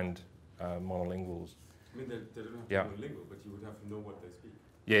to find monolinguals. I mean, they don't have to be monolingual, but you would have to know what they speak.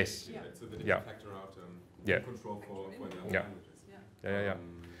 Yes. Yeah. So that you can factor out control for the other languages. Yeah.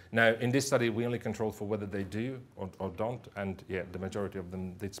 Now, in this study, we only controlled for whether they do or don't, and yeah, the majority of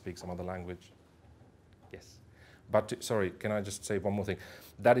them did speak some other language. Yes. But, sorry, can I just say one more thing?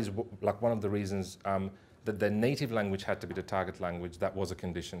 That is like one of the reasons that their native language had to be the target language. That was a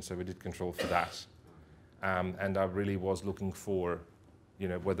condition, so we did control for that. And I really was looking for,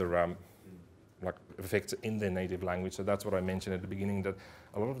 whether like effects in their native language. So that's what I mentioned at the beginning, that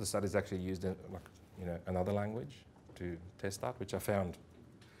a lot of the studies actually used another language to test that, which I found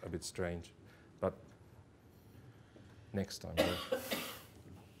a bit strange. But next time.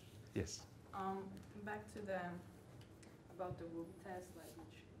 Yes. Back to about the Woob test, like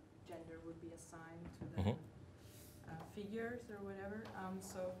which gender would be assigned to the figures or whatever.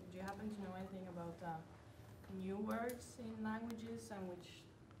 So do you happen to know anything about new words in languages and which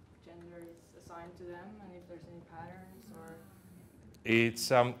gender is assigned to them, and if there's any patterns or?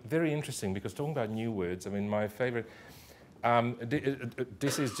 It's very interesting because talking about new words, I mean, my favorite,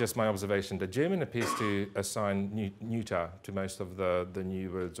 this is just my observation. The German appears to assign neuter to most of the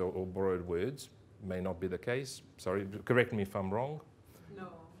new words or borrowed words. May not be the case. Sorry, correct me if I'm wrong. No.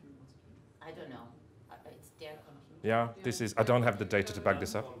 I don't know. It's their computer. Yeah, this is, I don't have the data to back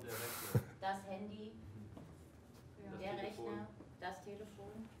this up. Das Handy, der Rechner, das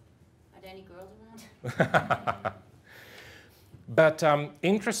Telefon. Are there any girls around? But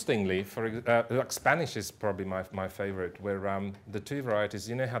interestingly, like Spanish is probably my favorite, where the 2 varieties,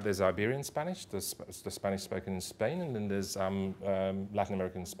 how there's Iberian Spanish, the Spanish spoken in Spain, and then there's Latin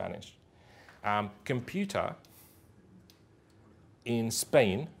American Spanish. Computer in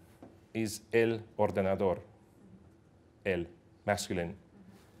Spain is el ordenador, el, masculine.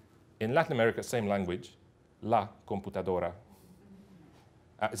 In Latin America, same language, la computadora.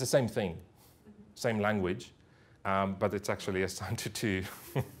 It's the same thing, same language. But it's actually assigned to 2.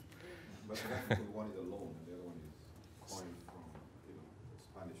 But the one is alone, and the other one is coined from,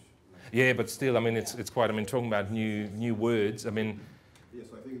 Spanish. Yeah, but still, I mean, it's quite. I mean, talking about new words. I mean. Yeah,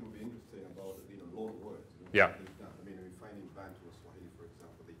 so I think it would be interesting about loan words. Yeah. I mean, we find in Bantu or Swahili, for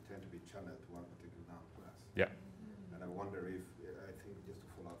example, they tend to be channeled to one particular noun class. Yeah. And I wonder if I think just to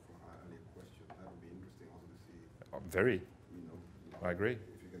follow up from our earlier question, that would be interesting also to see. Very. I agree.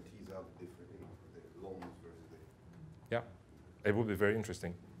 If you can tease out the different, the loans versus the. Yeah, it would be very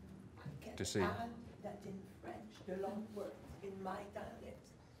interesting to see. Add that in French, the long words in my dialect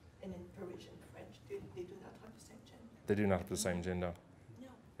and in Parisian French, they do not have the same gender. They do not have the same gender. No.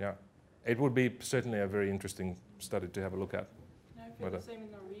 Yeah, it would be certainly a very interesting study to have a look at. Yeah, I feel the same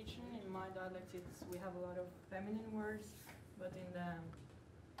in Norwegian. In my dialect, we have a lot of feminine words, but in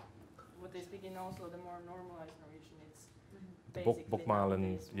what they speak in also the more normalized Norwegian, it's basically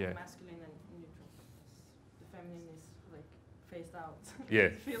masculine and neutral. The feminine is like phased out. Yeah.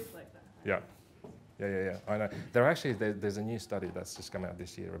 It feels like that. Yeah. I know. There's a new study that's just come out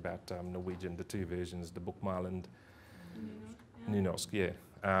this year about Norwegian, the 2 versions, the Bokmål and Nynorsk. Yeah.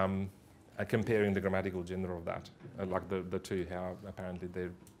 comparing the grammatical gender of that, like the two, how apparently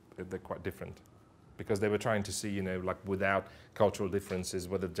they're quite different. Because they were trying to see, you know, like without cultural differences,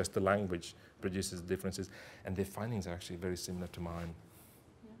 whether just the language produces differences. And their findings are actually very similar to mine.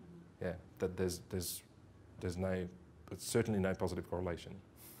 Yeah, that there's certainly no positive correlation.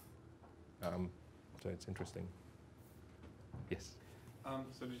 So it's interesting. Yes?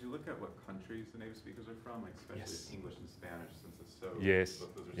 So did you look at what countries the native speakers are from, like especially English and Spanish, since it's so,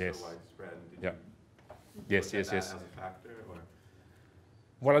 those are so widespread? Did you look at that as a factor, or?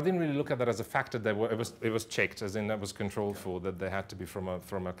 Well, I didn't really look at that as a factor. It was checked, as in that was controlled for, that they had to be from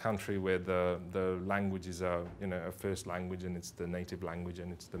a country where the language is a a first language, and it's the native language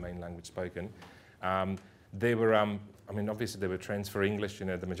and it's the main language spoken. They were, I mean, obviously they were trends for English. You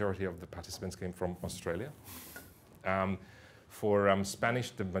know, the majority of the participants came from Australia. For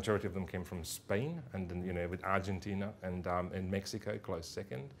Spanish, the majority of them came from Spain, and then, you know, with Argentina and Mexico close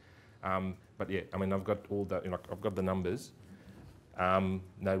second. But yeah, I mean, I've got all the, I've got the numbers. No,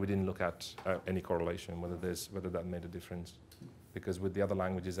 we didn't look at any correlation, whether that made a difference, because with the other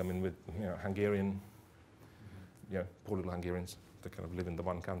languages, I mean, with Hungarian, poor little Hungarians, they kind of live in the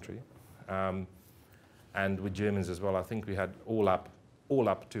one country, and with Germans as well. I think we had all up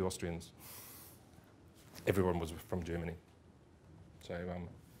 2 Austrians. Everyone was from Germany. So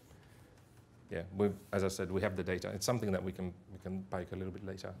yeah, as I said, we have the data. It's something that we can bake a little bit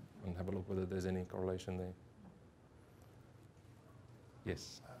later and have a look whether there's any correlation there.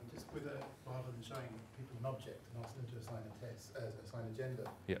 Yes. Just rather than showing people an object and ask them to assign a test, assign a gender,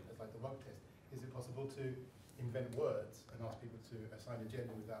 as like the work test, is it possible to invent words and ask people to assign a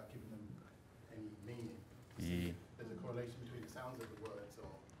gender without giving them any meaning? There's a correlation between the sounds of the words, or?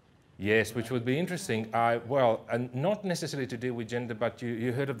 Yes, which would be interesting. Well, and not necessarily to do with gender, but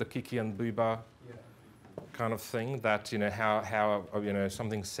you heard of the Kiki and Buba kind of thing, that how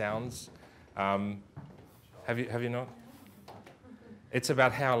something sounds. Have you not? It's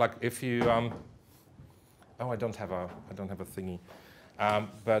about how, like, if you oh, I don't have a thingy,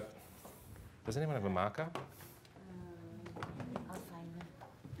 but does anyone have a marker? I'll find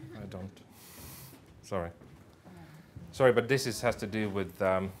them. I don't. Sorry, but this has to do with.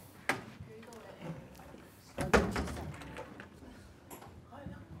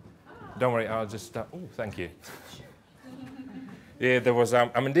 Don't worry, I'll just. Oh, thank you. Yeah, there was.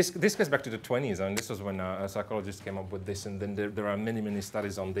 I mean, this goes back to the 20s. I mean, this was when a psychologist came up with this, and then there are many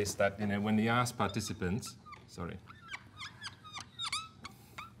studies on this. That when you ask participants, sorry.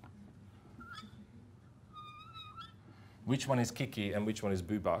 Which one is Kiki and which one is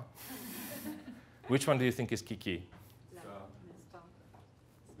Buba? Which one do you think is Kiki?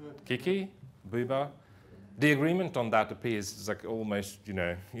 Kiki, Buba. The agreement on that appears like almost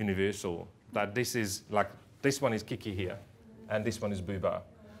universal. That this one is Kiki here, and this one is Buba.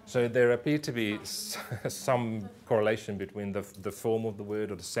 So there appear to be some correlation between the form of the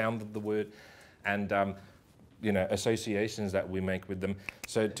word or the sound of the word, and associations that we make with them.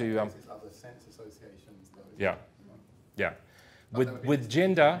 So to other sense associations, though. Yeah. With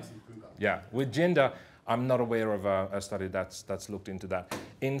gender, I'm not aware of a study that's looked into that.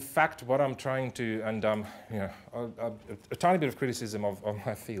 In fact, what I'm trying to, and a tiny bit of criticism of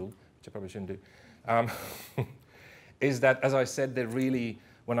my field, which I probably shouldn't do, is that, as I said,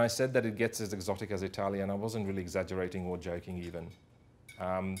 when I said that it gets as exotic as Italian, I wasn't really exaggerating or joking even.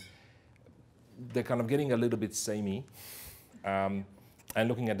 They're kind of getting a little bit samey, and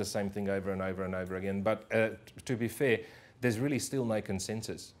looking at the same thing over and over and over again. But to be fair, there's really still no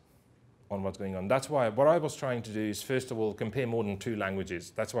consensus on what's going on. That's why what I was trying to do is, first of all, compare more than 2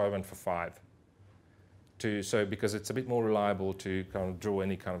 languages. That's why I went for 5. Because it's a bit more reliable to kind of draw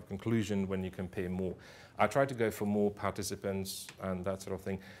any kind of conclusion when you compare more. I tried to go for more participants and that sort of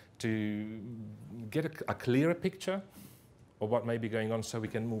thing to get a clearer picture of what may be going on, so we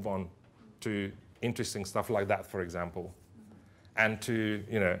can move on to interesting stuff like that, for example. And to,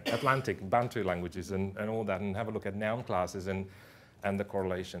 Atlantic, Bantu languages and all that, and have a look at noun classes and the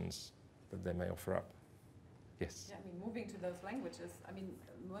correlations that they may offer up. Yes? Yeah, I mean, moving to those languages, I mean,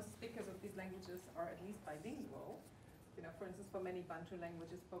 most speakers of these languages are at least bilingual. For instance, for many Bantu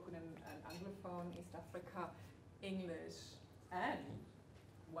languages spoken in Anglophone, East Africa, English, and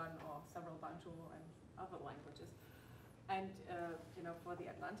one or several Bantu and other languages. And, for the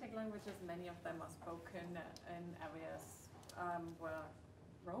Atlantic languages, many of them are spoken in areas where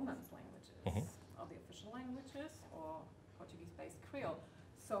Romance languages are the official languages, or Portuguese-based Creole.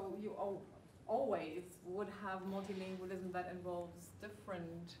 So you always would have multilingualism that involves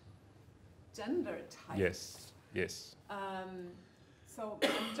different gender types. Yes. So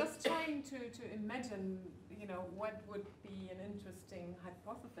I'm just trying to imagine, you know, what would be an interesting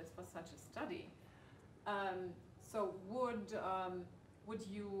hypothesis for such a study. So would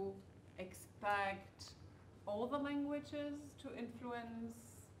you expect all the languages to influence?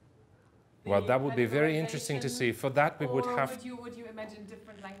 Well, that would be very interesting to see. For that, we would have. Would you imagine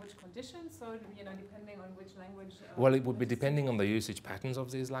different language conditions? So, you know, depending on which language. Well, it would be depending on the usage patterns of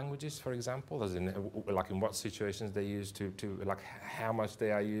these languages, for example, as in like in what situations they use to like how much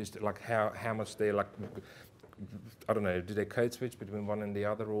they are used, like how much they like. I don't know. Do they code switch between one and the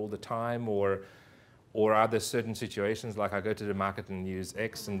other all the time, or are there certain situations like I go to the market and use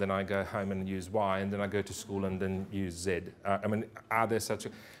X, and then I go home and use Y, and then I go to school and then use Z? I mean, are there such?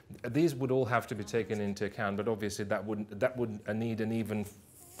 These would all have to be taken into account, but obviously that would need an even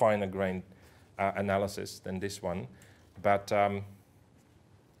finer grained analysis than this one. But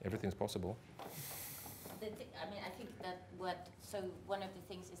everything's possible. I mean, I think that one of the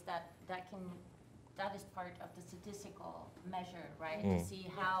things is that is part of the statistical measure, right? To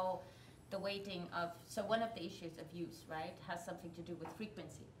see how the weighting of, so one of the issues of use, right, has something to do with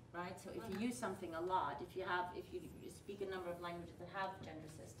frequency, right? So if you use something a lot, if you speak a number of languages that have gender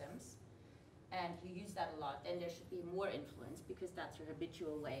systems, and you use that a lot, then there should be more influence because that's your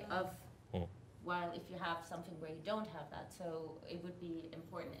habitual way of, while if you have something where you don't have that, so it would be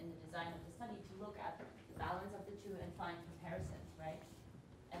important in the design of the study to look at the balance of the two and find comparisons, right?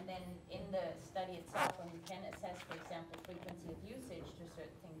 And then in the study itself, when you can assess, for example, frequency of usage to a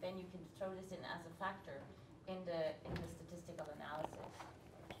certain thing, then you can throw this in as a factor in the statistical analysis.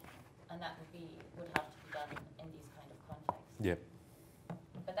 And that would have to be done in these kind of contexts. Yeah.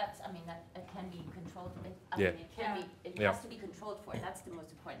 But that's, I mean, that it can be controlled. It has to be controlled for. That's the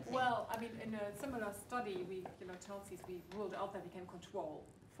most important thing. Well, I mean, in a similar study, Chelsea's, we ruled out that we can control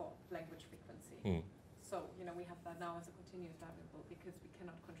for language frequency. So, you know, we have that now as a continuous variable because we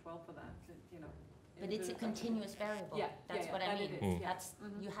cannot control for that, you know. But it's a continuous variable. Yeah, that's what I mean. That's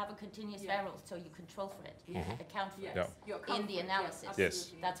you have a continuous variable, so you control for it. You account for it in the analysis.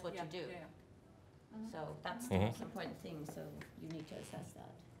 Yes. That's what you do. So that's the most important thing. So you need to assess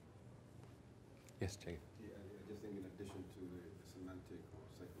that. Yes, Jay. Yeah, I just think in addition to the semantic or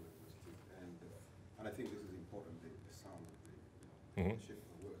psycholinguistic, and I think this is important, the sound of the shape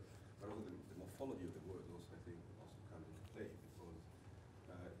of the word, but also the morphology of the word also, I think, also comes into play because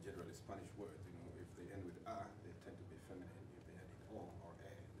generally Spanish words, you know, if they end with a, they tend to be feminine. If they end with o or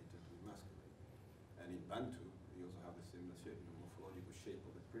e, they tend to be masculine. And in Bantu, we also have the similar shape. The morphological shape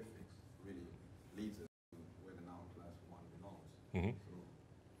of the prefix really leads us to where the noun class one belongs. So,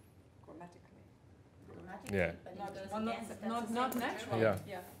 grammatically. Yeah. But it goes not natural.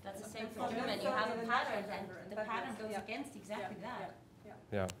 Yeah. That's the same for German. You have a pattern, and the pattern goes against exactly that.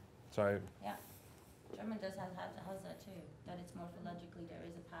 Yeah. So. Yeah. German has that too. That it's morphologically there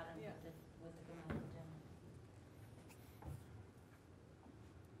is a pattern with the grammatical German.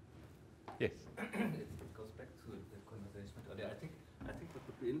 Yes. It goes back to the conversation earlier. I think what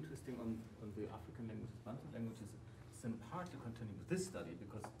would be interesting on the African languages, Bantu languages, is in part to continue with this study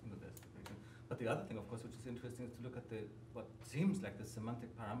because there's the region. But the other thing, of course, which is interesting, is to look at what seems like the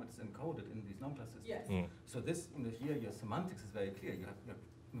semantic parameters encoded in these non-class systems. Yes. So this, here, your semantics is very clear. You have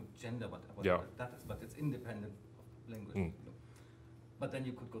gender, whatever that is, but it's independent of language. But then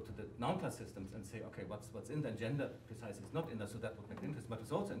you could go to the noun-class systems and say, okay, what's in there? Gender precisely is not in there, so that would make it interesting. But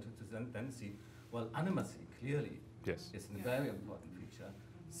it's also interesting to then see, well, animacy clearly is a very important feature.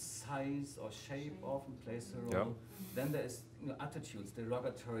 Size or shape often plays a role. Then there is attitudes,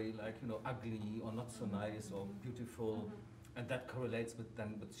 derogatory, like ugly or not so nice or beautiful, and that correlates with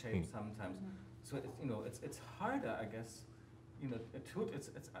shape sometimes. So it's harder, I guess.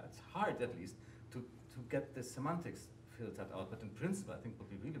 It's hard at least to get the semantics filtered out. But in principle, I think would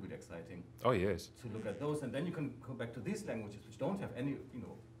be really, really exciting. Oh yes. To look at those, and then you can go back to these languages which don't have any,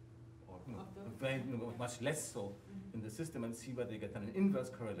 very, much less so in the system, and see whether you get an inverse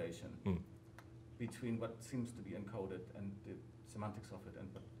correlation between what seems to be encoded and the semantics of it and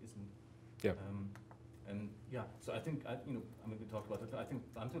what isn't. Yeah. So I think we talked about it. I think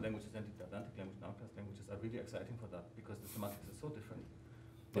Bantu languages and the Atlantic language, non-class languages are really exciting for that because the semantics is so different.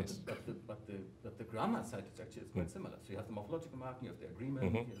 But the grammar side is actually quite similar. So you have the morphological marking, you have the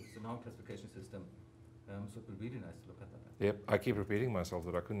agreement, you have the noun classification system. So it would be really nice to look at that. Yep, I keep repeating myself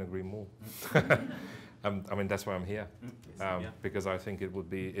that I couldn't agree more. I mean, that's why I'm here, because I think it would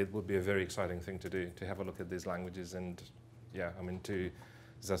be a very exciting thing to do, to have a look at these languages and,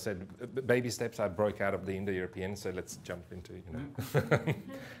 as I said, baby steps. I broke out of the Indo-European, so let's jump into,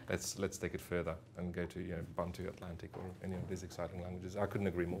 let's take it further and go to, Bantu, Atlantic, or any of these exciting languages. I couldn't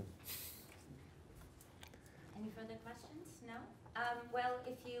agree more. Any further questions? No? Well,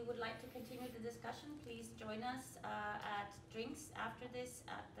 if you would like to continue the discussion, please join us at drinks after this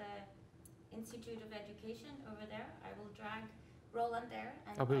at the Institute of Education over there. I will drag Roland there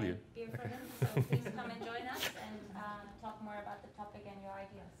and buy beer for him. So please come and join us and talk more about the topic and your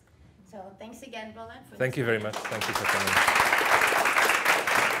ideas. So thanks again, Roland. Thank you very much. Thank you for coming.